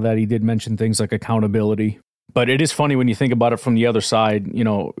ton out of that. He did mention things like accountability, but it is funny when you think about it from the other side, you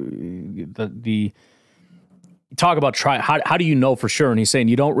know, the talk about how do you know for sure? And he's saying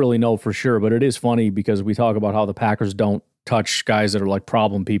you don't really know for sure, but it is funny because we talk about how the Packers don't touch guys that are like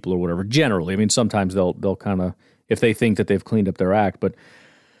problem people or whatever. Generally, I mean, sometimes they'll kind of, if they think that they've cleaned up their act, but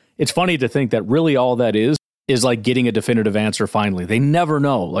it's funny to think that really all that is like getting a definitive answer finally. They never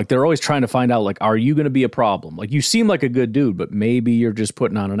know. Like, they're always trying to find out, like, are you going to be a problem? Like, you seem like a good dude, but maybe you're just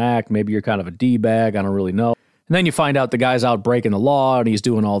putting on an act. Maybe you're kind of a D-bag. I don't really know. And then you find out the guy's out breaking the law and he's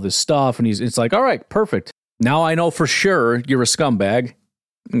doing all this stuff. And it's like, all right, perfect. Now I know for sure you're a scumbag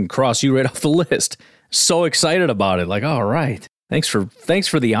and cross you right off the list. So excited about it. Like, all right. Thanks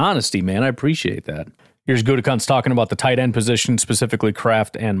for the honesty, man. I appreciate that. Here's Gutekunst talking about the tight end position, specifically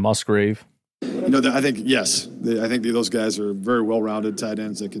Kraft and Musgrave. You know, I think, yes. I think those guys are very well-rounded tight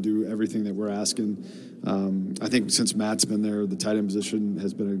ends that can do everything that we're asking. I think since Matt's been there, the tight end position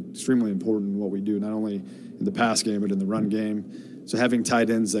has been extremely important in what we do, not only in the pass game, but in the run game. So having tight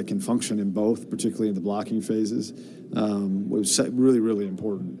ends that can function in both, particularly in the blocking phases, was really, really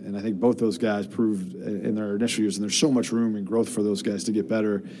important. And I think both those guys proved in their initial years, and there's so much room and growth for those guys to get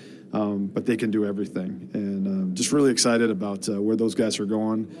better, but they can do everything. And just really excited about where those guys are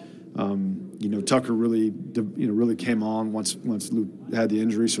going. Tucker really came on once Luke had the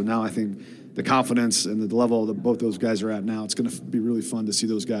injury. So now I think the confidence and the level that both those guys are at now, it's going to be really fun to see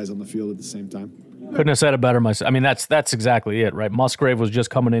those guys on the field at the same time. Couldn't have said it better myself. I mean, that's exactly it, right? Musgrave was just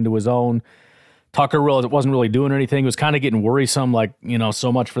coming into his own. Tucker wasn't really doing anything. It was kind of getting worrisome,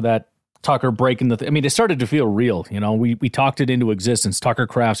 so much for that Tucker breaking the it started to feel real. We talked it into existence. Tucker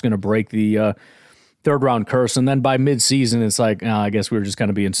Kraft's going to break the third-round curse, and then by mid-season, it's like, I guess we were just kind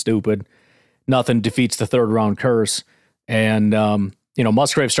of being stupid. Nothing defeats the third-round curse. And,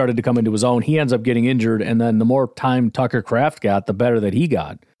 Musgrave started to come into his own. He ends up getting injured, and then the more time Tucker Kraft got, the better that he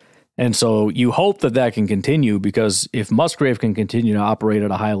got. And so you hope that can continue, because if Musgrave can continue to operate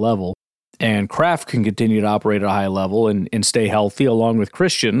at a high level and Kraft can continue to operate at a high level and stay healthy, along with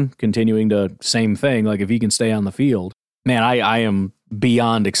Christian continuing to same thing, like if he can stay on the field, man, I am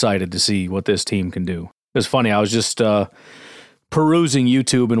beyond excited to see what this team can do. It's funny, I was just perusing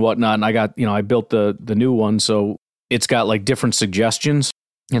YouTube and whatnot, and I got, I built the new one, so it's got like different suggestions.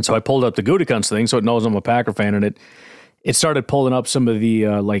 And so I pulled up the Gutekunst thing so it knows I'm a Packer fan, and it started pulling up some of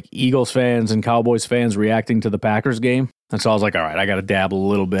the Eagles fans and Cowboys fans reacting to the Packers game. And so I was like, all right, I got to dabble a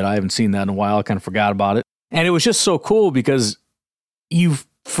little bit. I haven't seen that in a while. I kind of forgot about it. And it was just so cool because you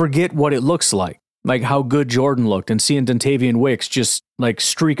forget what it looks like how good Jordan looked, and seeing Dontavian Wicks just like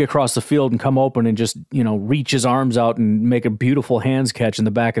streak across the field and come open and just, reach his arms out and make a beautiful hands catch in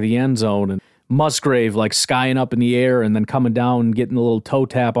the back of the end zone. And Musgrave like skying up in the air and then coming down and getting a little toe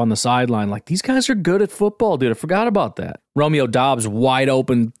tap on the sideline. Like, these guys are good at football, dude. I forgot about that. Romeo Doubs wide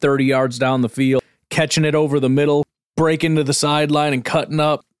open 30 yards down the field, catching it over the middle, breaking to the sideline and cutting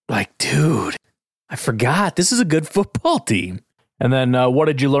up. Like, dude, I forgot. This is a good football team. And then what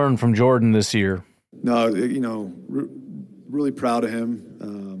did you learn from Jordan this year? No, really proud of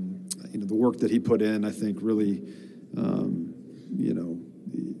him. The work that he put in, I think really,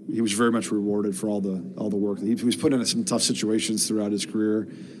 he was very much rewarded for all the work. He was put into some tough situations throughout his career.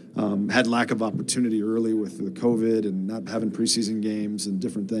 Had lack of opportunity early with the COVID and not having preseason games and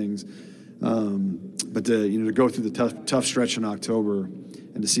different things. But to go through the tough stretch in October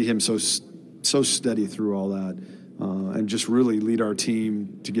and to see him so steady through all that, and just really lead our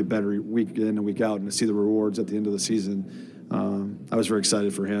team to get better week in and week out, and to see the rewards at the end of the season, I was very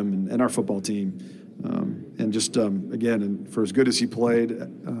excited for him and our football team. And just, again, and for as good as he played,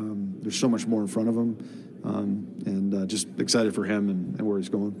 there's so much more in front of him, and just excited for him and where he's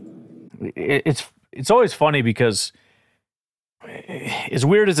going. It's always funny because, as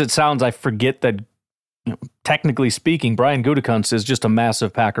weird as it sounds, I forget that, technically speaking, Brian Gutekunst is just a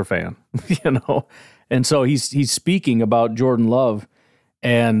massive Packer fan, and so he's speaking about Jordan Love,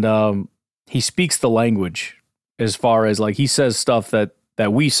 and he speaks the language as far as like he says stuff that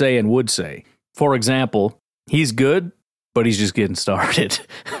we say and would say. For example, he's good, but he's just getting started.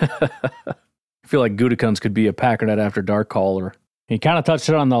 I feel like Gutekunst could be a Packernet After Dark caller. He kind of touched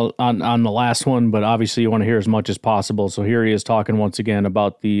it on the last one, but obviously you want to hear as much as possible. So here he is talking once again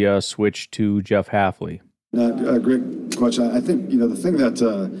about the switch to Jeff Hafley. Great question. I think the thing that,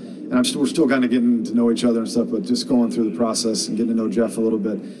 and we're still kind of getting to know each other and stuff, but just going through the process and getting to know Jeff a little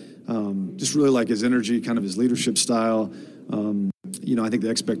bit, just really like his energy, kind of his leadership style. I think the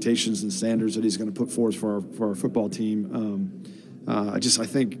expectations and standards that he's going to put forth for our football team. I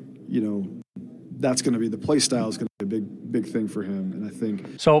think that's going to be, the play style is going to be a big thing for him. And I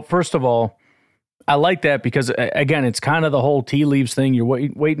think. So first of all, I like that because, again, it's kind of the whole tea leaves thing. You're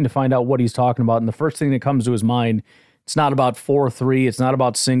waiting to find out what he's talking about. And the first thing that comes to his mind, it's not about 4-3. It's not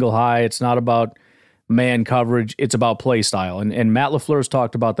about single high. It's not about man coverage. It's about play style. And Matt LaFleur's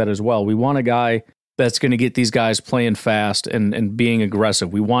talked about that as well. We want a guy that's going to get these guys playing fast and being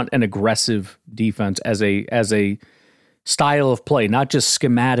aggressive. We want an aggressive defense as a style of play, not just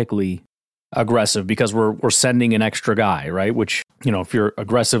schematically aggressive because we're sending an extra guy, right? Which, if you're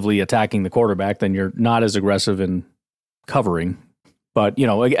aggressively attacking the quarterback, then you're not as aggressive in covering. But,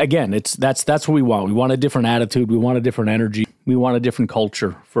 again, that's what we want. We want a different attitude. We want a different energy. We want a different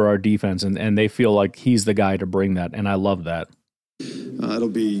culture for our defense. And they feel like he's the guy to bring that. And I love that. It'll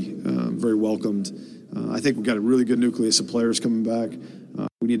be very welcomed. I think we've got a really good nucleus of players coming back.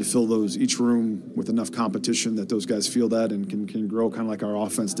 We need to fill each room with enough competition that those guys feel that and can grow kind of like our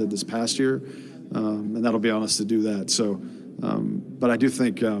offense did this past year. And that'll be on us to do that. So, but I do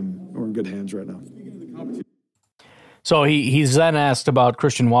think we're in good hands right now. So he's then asked about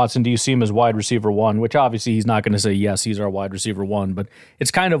Christian Watson. Do you see him as wide receiver 1? Which obviously he's not going to say, yes, he's our wide receiver 1. But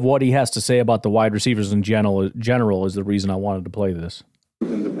it's kind of what he has to say about the wide receivers in general is the reason I wanted to play this.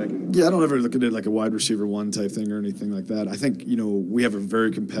 Yeah, I don't ever look at it like a wide receiver 1 type thing or anything like that. I think, we have a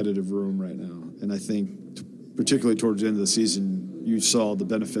very competitive room right now. And I think particularly towards the end of the season, you saw the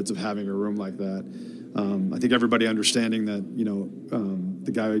benefits of having a room like that. I think everybody understanding that,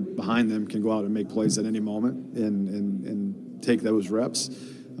 the guy behind them can go out and make plays at any moment and take those reps.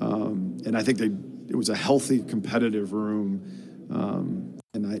 And I think it was a healthy, competitive room.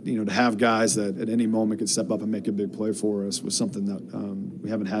 To have guys that at any moment could step up and make a big play for us was something that we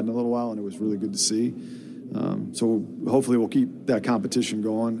haven't had in a little while, and it was really good to see. So hopefully we'll keep that competition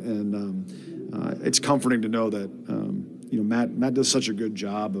going. And it's comforting to know that, Matt does such a good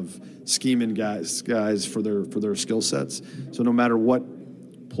job of scheming guys for their skill sets. So no matter what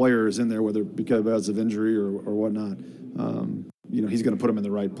player is in there, whether because of injury or whatnot, he's going to put them in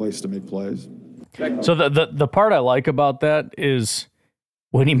the right place to make plays. So the part I like about that is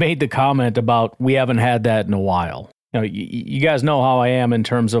when he made the comment about we haven't had that in a while. You guys know how I am in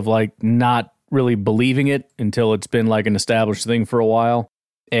terms of like not really believing it until it's been like an established thing for a while.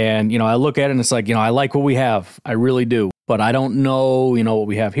 And, I look at it and it's like, I like what we have. I really do. But I don't know, what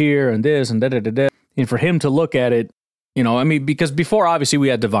we have here and this and da-da-da-da. And for him to look at it, because before obviously we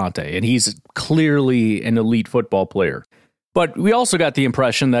had Devontae and he's clearly an elite football player. But we also got the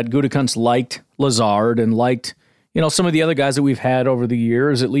impression that Gutekunst liked Lazard and liked, some of the other guys that we've had over the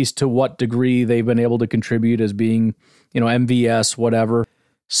years, at least to what degree they've been able to contribute as being, MVS, whatever,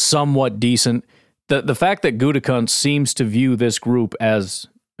 somewhat decent. The fact that Gutekunst seems to view this group as,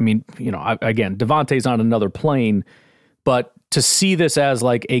 again, Devontae's on another plane, but to see this as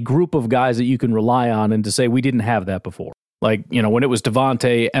like a group of guys that you can rely on and to say we didn't have that before. Like, when it was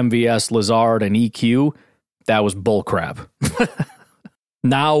Devontae, MVS, Lazard, and EQ, that was bullcrap.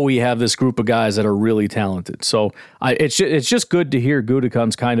 Now we have this group of guys that are really talented. So it's just good to hear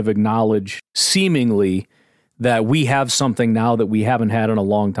Gutekunst kind of acknowledge seemingly that we have something now that we haven't had in a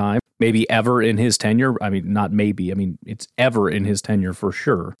long time, maybe ever in his tenure. Not maybe. It's ever in his tenure for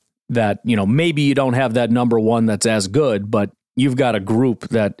sure. That, maybe you don't have that number 1 that's as good, but you've got a group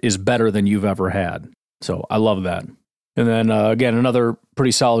that is better than you've ever had. So I love that. And then, again, another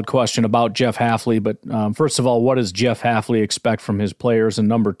pretty solid question about Jeff Hafley. But first of all, what does Jeff Hafley expect from his players? And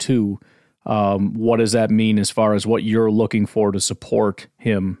number 2, what does that mean as far as what you're looking for to support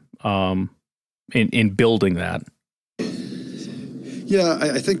him in building that? Yeah,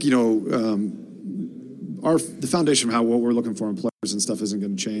 I think, the foundation of what we're looking for in players and stuff isn't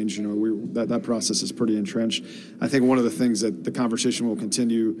going to change. That process is pretty entrenched. I think one of the things that the conversation will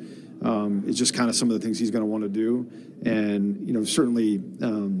continue is just kind of some of the things he's going to want to do. And, certainly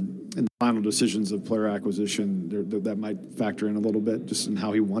in the final decisions of player acquisition, that might factor in a little bit just in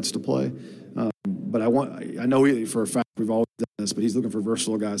how he wants to play. But I know for a fact we've always done this, but he's looking for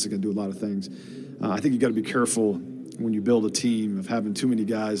versatile guys that can do a lot of things. I think you got to be careful when you build a team of having too many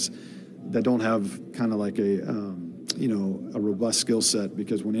guys that don't have kind of like a robust skill set,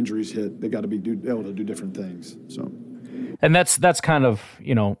 because when injuries hit, they got to be able to do different things. So, and that's kind of,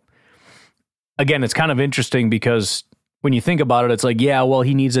 again, it's kind of interesting because when you think about it, it's like, yeah, well,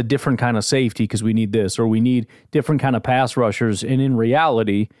 he needs a different kind of safety because we need this, or we need different kind of pass rushers. And in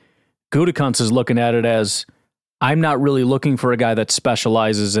reality, Gutekunst is looking at it as, I'm not really looking for a guy that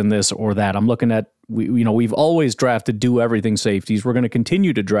specializes in this or that. I'm looking at, we've always drafted do-everything safeties. We're going to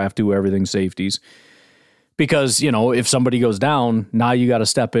continue to draft do-everything safeties because, if somebody goes down, now you got to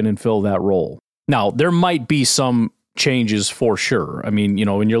step in and fill that role. Now, there might be some changes for sure. When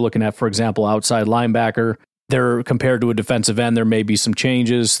you're looking at, for example, outside linebacker, they're compared to a defensive end, there may be some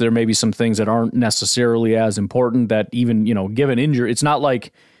changes. There may be some things that aren't necessarily as important that even, given injury, it's not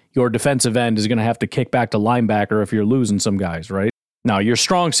like your defensive end is going to have to kick back to linebacker if you're losing some guys, right? Now, your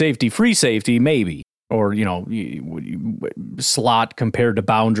strong safety, free safety, maybe, or, slot compared to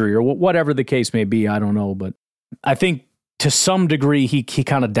boundary or whatever the case may be. I don't know. But I think to some degree, he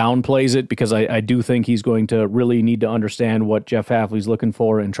kind of downplays it because I do think he's going to really need to understand what Jeff Hafley's looking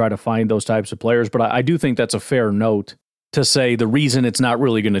for and try to find those types of players. But I do think that's a fair note to say the reason it's not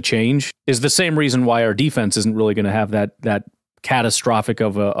really going to change is the same reason why our defense isn't really going to have that catastrophic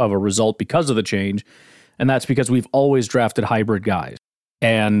of a result because of the change. And that's because we've always drafted hybrid guys.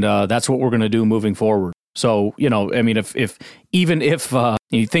 And that's what we're going to do moving forward. So, if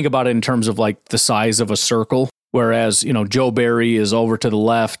you think about it in terms of like the size of a circle, whereas, Joe Barry is over to the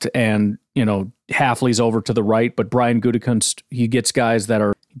left and, Hafley's over to the right, but Brian Gutekunst, he gets guys that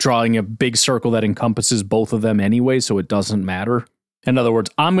are drawing a big circle that encompasses both of them anyway, so it doesn't matter. In other words,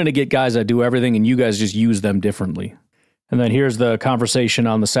 I'm going to get guys that do everything and you guys just use them differently. And then here's the conversation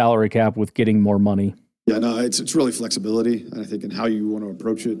on the salary cap with getting more money. Yeah, no, it's really flexibility, I think, in how you want to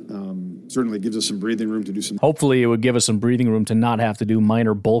approach it. Certainly gives us some breathing room to do some. Hopefully it would give us some breathing room to not have to do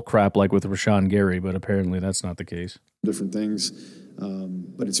minor bull crap like with Rashawn Gary, but apparently that's not the case. Different things.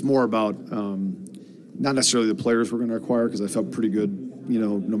 But it's more about not necessarily the players we're going to acquire, because I felt pretty good,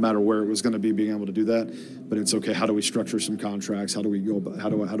 no matter where it was going to be, being able to do that. But it's okay. How do we structure some contracts? How do we go about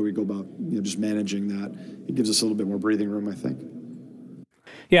just managing that? It gives us a little bit more breathing room, I think.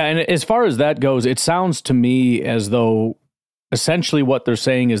 Yeah, and as far as that goes, it sounds to me as though essentially what they're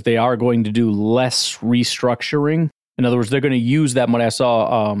saying is they are going to do less restructuring. In other words, they're going to use that money. I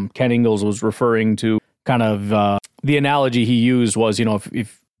saw Ken Ingalls was referring to kind of the analogy he used was,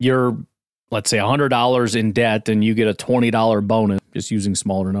 if you're, let's say, $100 in debt and you get a $20 bonus, just using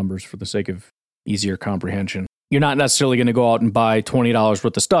smaller numbers for the sake of easier comprehension, you're not necessarily going to go out and buy $20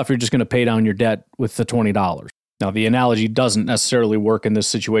 worth of stuff. You're just going to pay down your debt with the $20. Now, the analogy doesn't necessarily work in this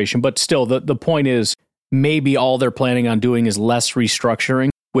situation, but still, the point is maybe all they're planning on doing is less restructuring,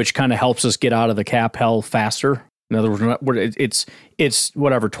 which kind of helps us get out of the cap hell faster. In other words, it's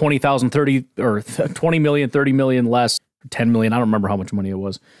whatever, 20,000, 30, or 20 million, 30 million less, 10 million, I don't remember how much money it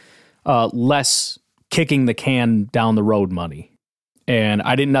was, less kicking the can down the road money. And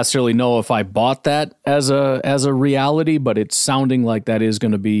I didn't necessarily know if I bought that as a reality, but it's sounding like that is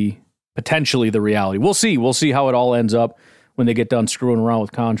going to be potentially the reality. We'll see. We'll see how it all ends up when they get done screwing around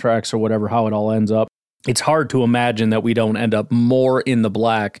with contracts or whatever, how it all ends up. It's hard to imagine that we don't end up more in the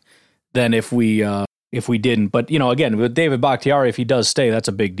black than if we didn't. But, again, with David Bakhtiari, if he does stay, that's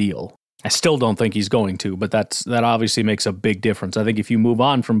a big deal. I still don't think he's going to, but that obviously makes a big difference. I think if you move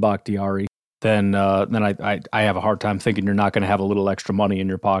on from Bakhtiari, then I have a hard time thinking you're not going to have a little extra money in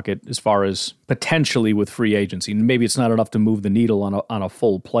your pocket as far as potentially with free agency. Maybe it's not enough to move the needle on a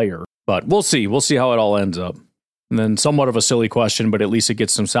full player. But we'll see. We'll see how it all ends up. And then somewhat of a silly question, but at least it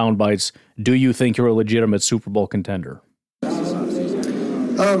gets some sound bites. Do you think you're a legitimate Super Bowl contender? Not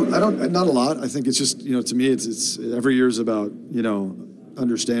a lot. I think it's just, to me, it's every year is about,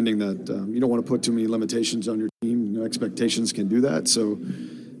 understanding that you don't want to put too many limitations on your team. Expectations can do that. So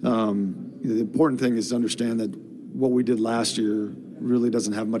the important thing is to understand that what we did last year really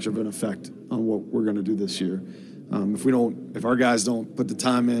doesn't have much of an effect on what we're going to do this year. If our guys don't put the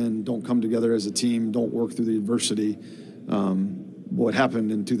time in, don't come together as a team, don't work through the adversity, what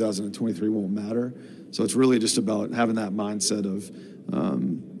happened in 2023 won't matter. So it's really just about having that mindset of,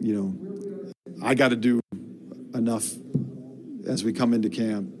 I got to do enough as we come into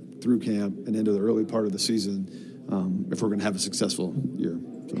camp, through camp, and into the early part of the season, if we're going to have a successful year.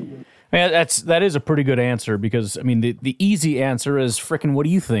 So. Yeah, that is a pretty good answer because, the easy answer is frickin' what do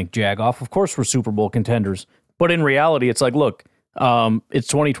you think, Jagoff? Of course we're Super Bowl contenders. But in reality, it's like, look, it's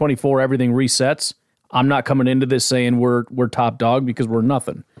 2024, everything resets. I'm not coming into this saying we're top dog because we're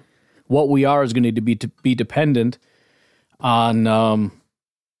nothing. What we are is going to need to be dependent on,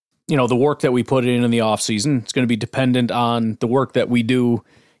 the work that we put in the offseason. It's going to be dependent on the work that we do,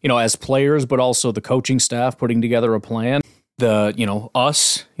 as players, but also the coaching staff putting together a plan.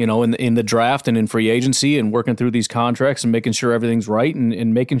 Us, in the draft and in free agency and working through these contracts and making sure everything's right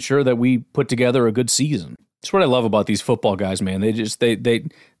and making sure that we put together a good season. That's what I love about these football guys, man.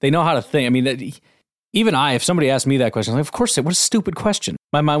 They know how to think. Even if somebody asked me that question, I'm like, of course, what a stupid question.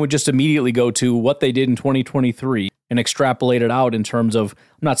 My mind would just immediately go to what they did in 2023 and extrapolate it out in terms of,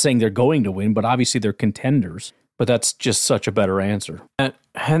 I'm not saying they're going to win, but obviously they're contenders. But that's just such a better answer.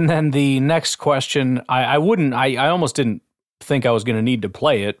 And then the next question, I almost didn't think I was going to need to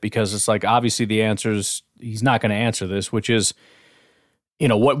play it because it's like, obviously the answer is, he's not going to answer this, which is,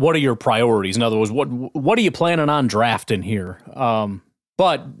 what are your priorities? In other words, what are you planning on drafting here?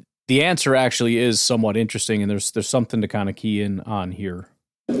 But the answer actually is somewhat interesting, and there's something to kind of key in on here.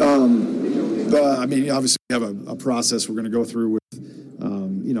 Obviously we have a process we're going to go through with,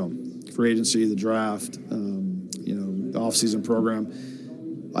 free agency, the draft, the off-season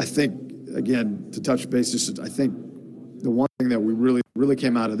program. I think, again, to touch base, I think the one thing that we really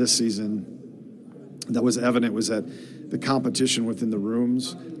came out of this season that was evident was that the competition within the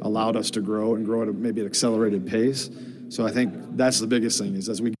rooms allowed us to grow at maybe an accelerated pace. So I think that's the biggest thing is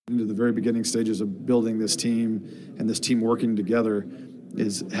as we get into the very beginning stages of building this team and this team working together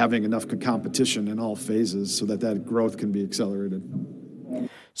is having enough competition in all phases so that growth can be accelerated.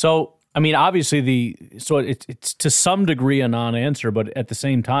 So, obviously it's to some degree a non-answer, but at the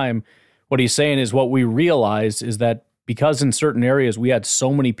same time, what he's saying is what we realized is that because in certain areas we had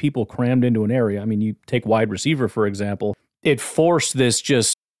so many people crammed into an area. You take wide receiver, for example. It forced this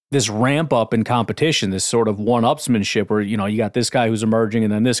just this ramp up in competition, this sort of one-upsmanship where, you got this guy who's emerging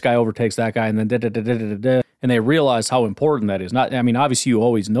and then this guy overtakes that guy and then da-da-da-da-da-da, and they realize how important that is. Obviously you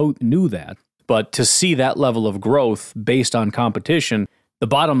always knew that, but to see that level of growth based on competition, the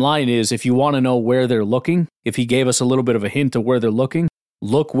bottom line is if you want to know where they're looking, if he gave us a little bit of a hint of where they're looking,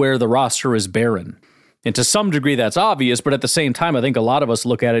 look where the roster is barren. And to some degree that's obvious, but at the same time, I think a lot of us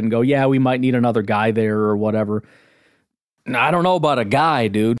look at it and go, yeah, we might need another guy there or whatever. Now, I don't know about a guy,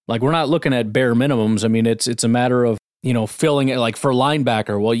 dude. Like, we're not looking at bare minimums. I mean, it's a matter of, filling it. Like for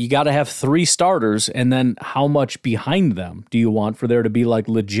linebacker, well, you got to have 3 starters, and then how much behind them do you want for there to be like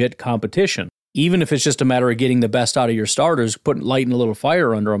legit competition? Even if it's just a matter of getting the best out of your starters, lighting a little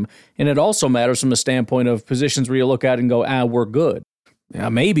fire under them. And it also matters from a standpoint of positions where you look at it and go, we're good. Yeah,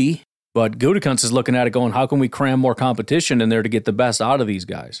 maybe. But Gutekunst is looking at it going, how can we cram more competition in there to get the best out of these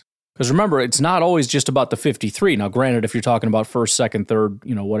guys? Because remember, it's not always just about the 53. Now, granted, if you're talking about first, second, third,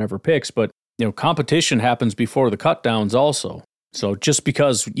 whatever picks, but, competition happens before the cutdowns also. So just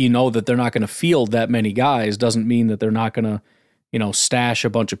because you know that they're not going to field that many guys doesn't mean that they're not going to, stash a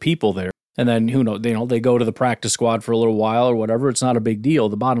bunch of people there. And then, who knows, they go to the practice squad for a little while or whatever. It's not a big deal.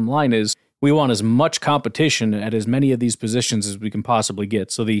 The bottom line is we want as much competition at as many of these positions as we can possibly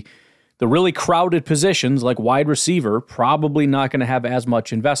get. So the really crowded positions like wide receiver, probably not going to have as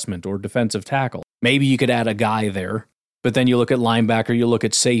much investment, or defensive tackle. Maybe you could add a guy there, but then you look at linebacker, you look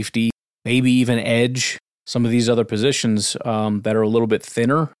at safety, maybe even edge, some of these other positions that are a little bit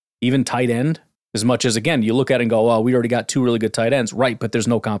thinner, even tight end, as much as, again, you look at it and go, we already got 2 really good tight ends. Right, but there's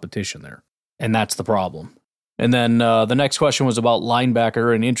no competition there, and that's the problem. And then the next question was about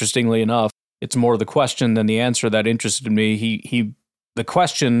linebacker, and interestingly enough, it's more the question than the answer that interested me. The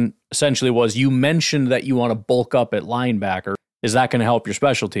question essentially was, you mentioned that you want to bulk up at linebacker. Is that going to help your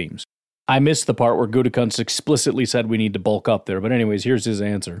special teams? I missed the part where Gutekunst explicitly said we need to bulk up there. But anyways, here's his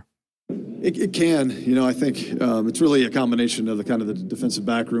answer. It can. I think it's really a combination of the defensive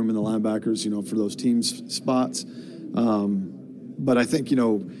back room and the linebackers, for those teams' spots. But I think,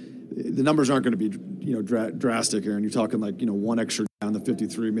 the numbers aren't going to be, drastic here. And you're talking like, 1 extra guy on the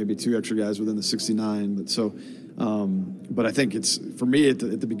 53, maybe 2 extra guys within the 69. But I think it's, for me at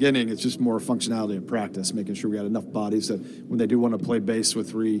the beginning, it's just more functionality in practice, making sure we got enough bodies that when they do want to play base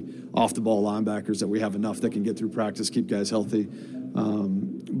with 3 off-the-ball linebackers, that we have enough that can get through practice, keep guys healthy.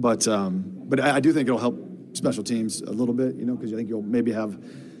 But I do think it'll help special teams a little bit, because I think you'll maybe have,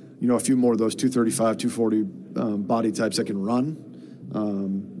 a few more of those 235, 240 body types that can run.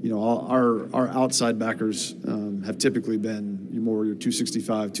 Our outside backers have typically been more your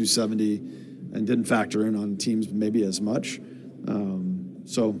 265, 270, and didn't factor in on teams maybe as much.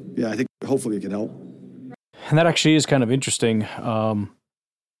 I think hopefully it can help. And that actually is kind of interesting.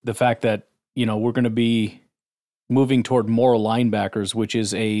 The fact that, we're going to be moving toward more linebackers, which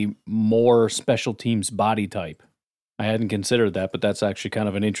is a more special teams body type. I hadn't considered that, but that's actually kind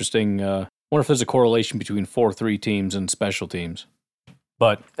of an interesting, wonder if there's a correlation between 4-3 teams and special teams.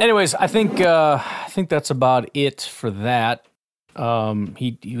 But anyways, I think that's about it for that.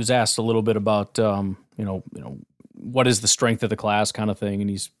 He was asked a little bit about what is the strength of the class kind of thing, and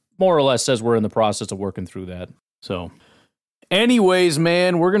he's more or less says we're in the process of working through that. So, anyways,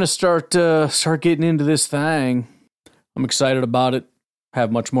 man, we're gonna start getting into this thing. I'm excited about it.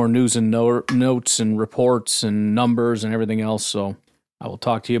 Have much more news and notes and reports and numbers and everything else. So I will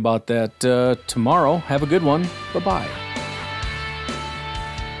talk to you about that tomorrow. Have a good one. Bye-bye.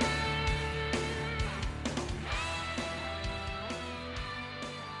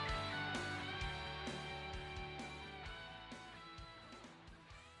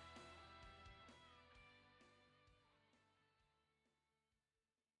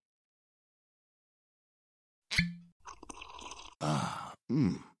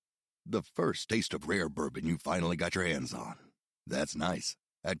 The first taste of rare bourbon you finally got your hands on. That's nice.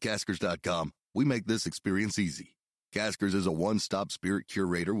 At Caskers.com, we make this experience easy. Caskers is a one-stop spirit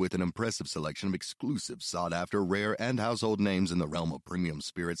curator with an impressive selection of exclusive, sought-after, rare, and household names in the realm of premium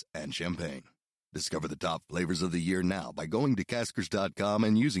spirits and champagne. Discover the top flavors of the year now by going to Caskers.com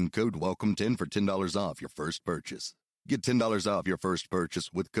and using code WELCOME10 for $10 off your first purchase. Get $10 off your first purchase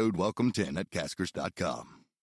with code WELCOME10 at Caskers.com.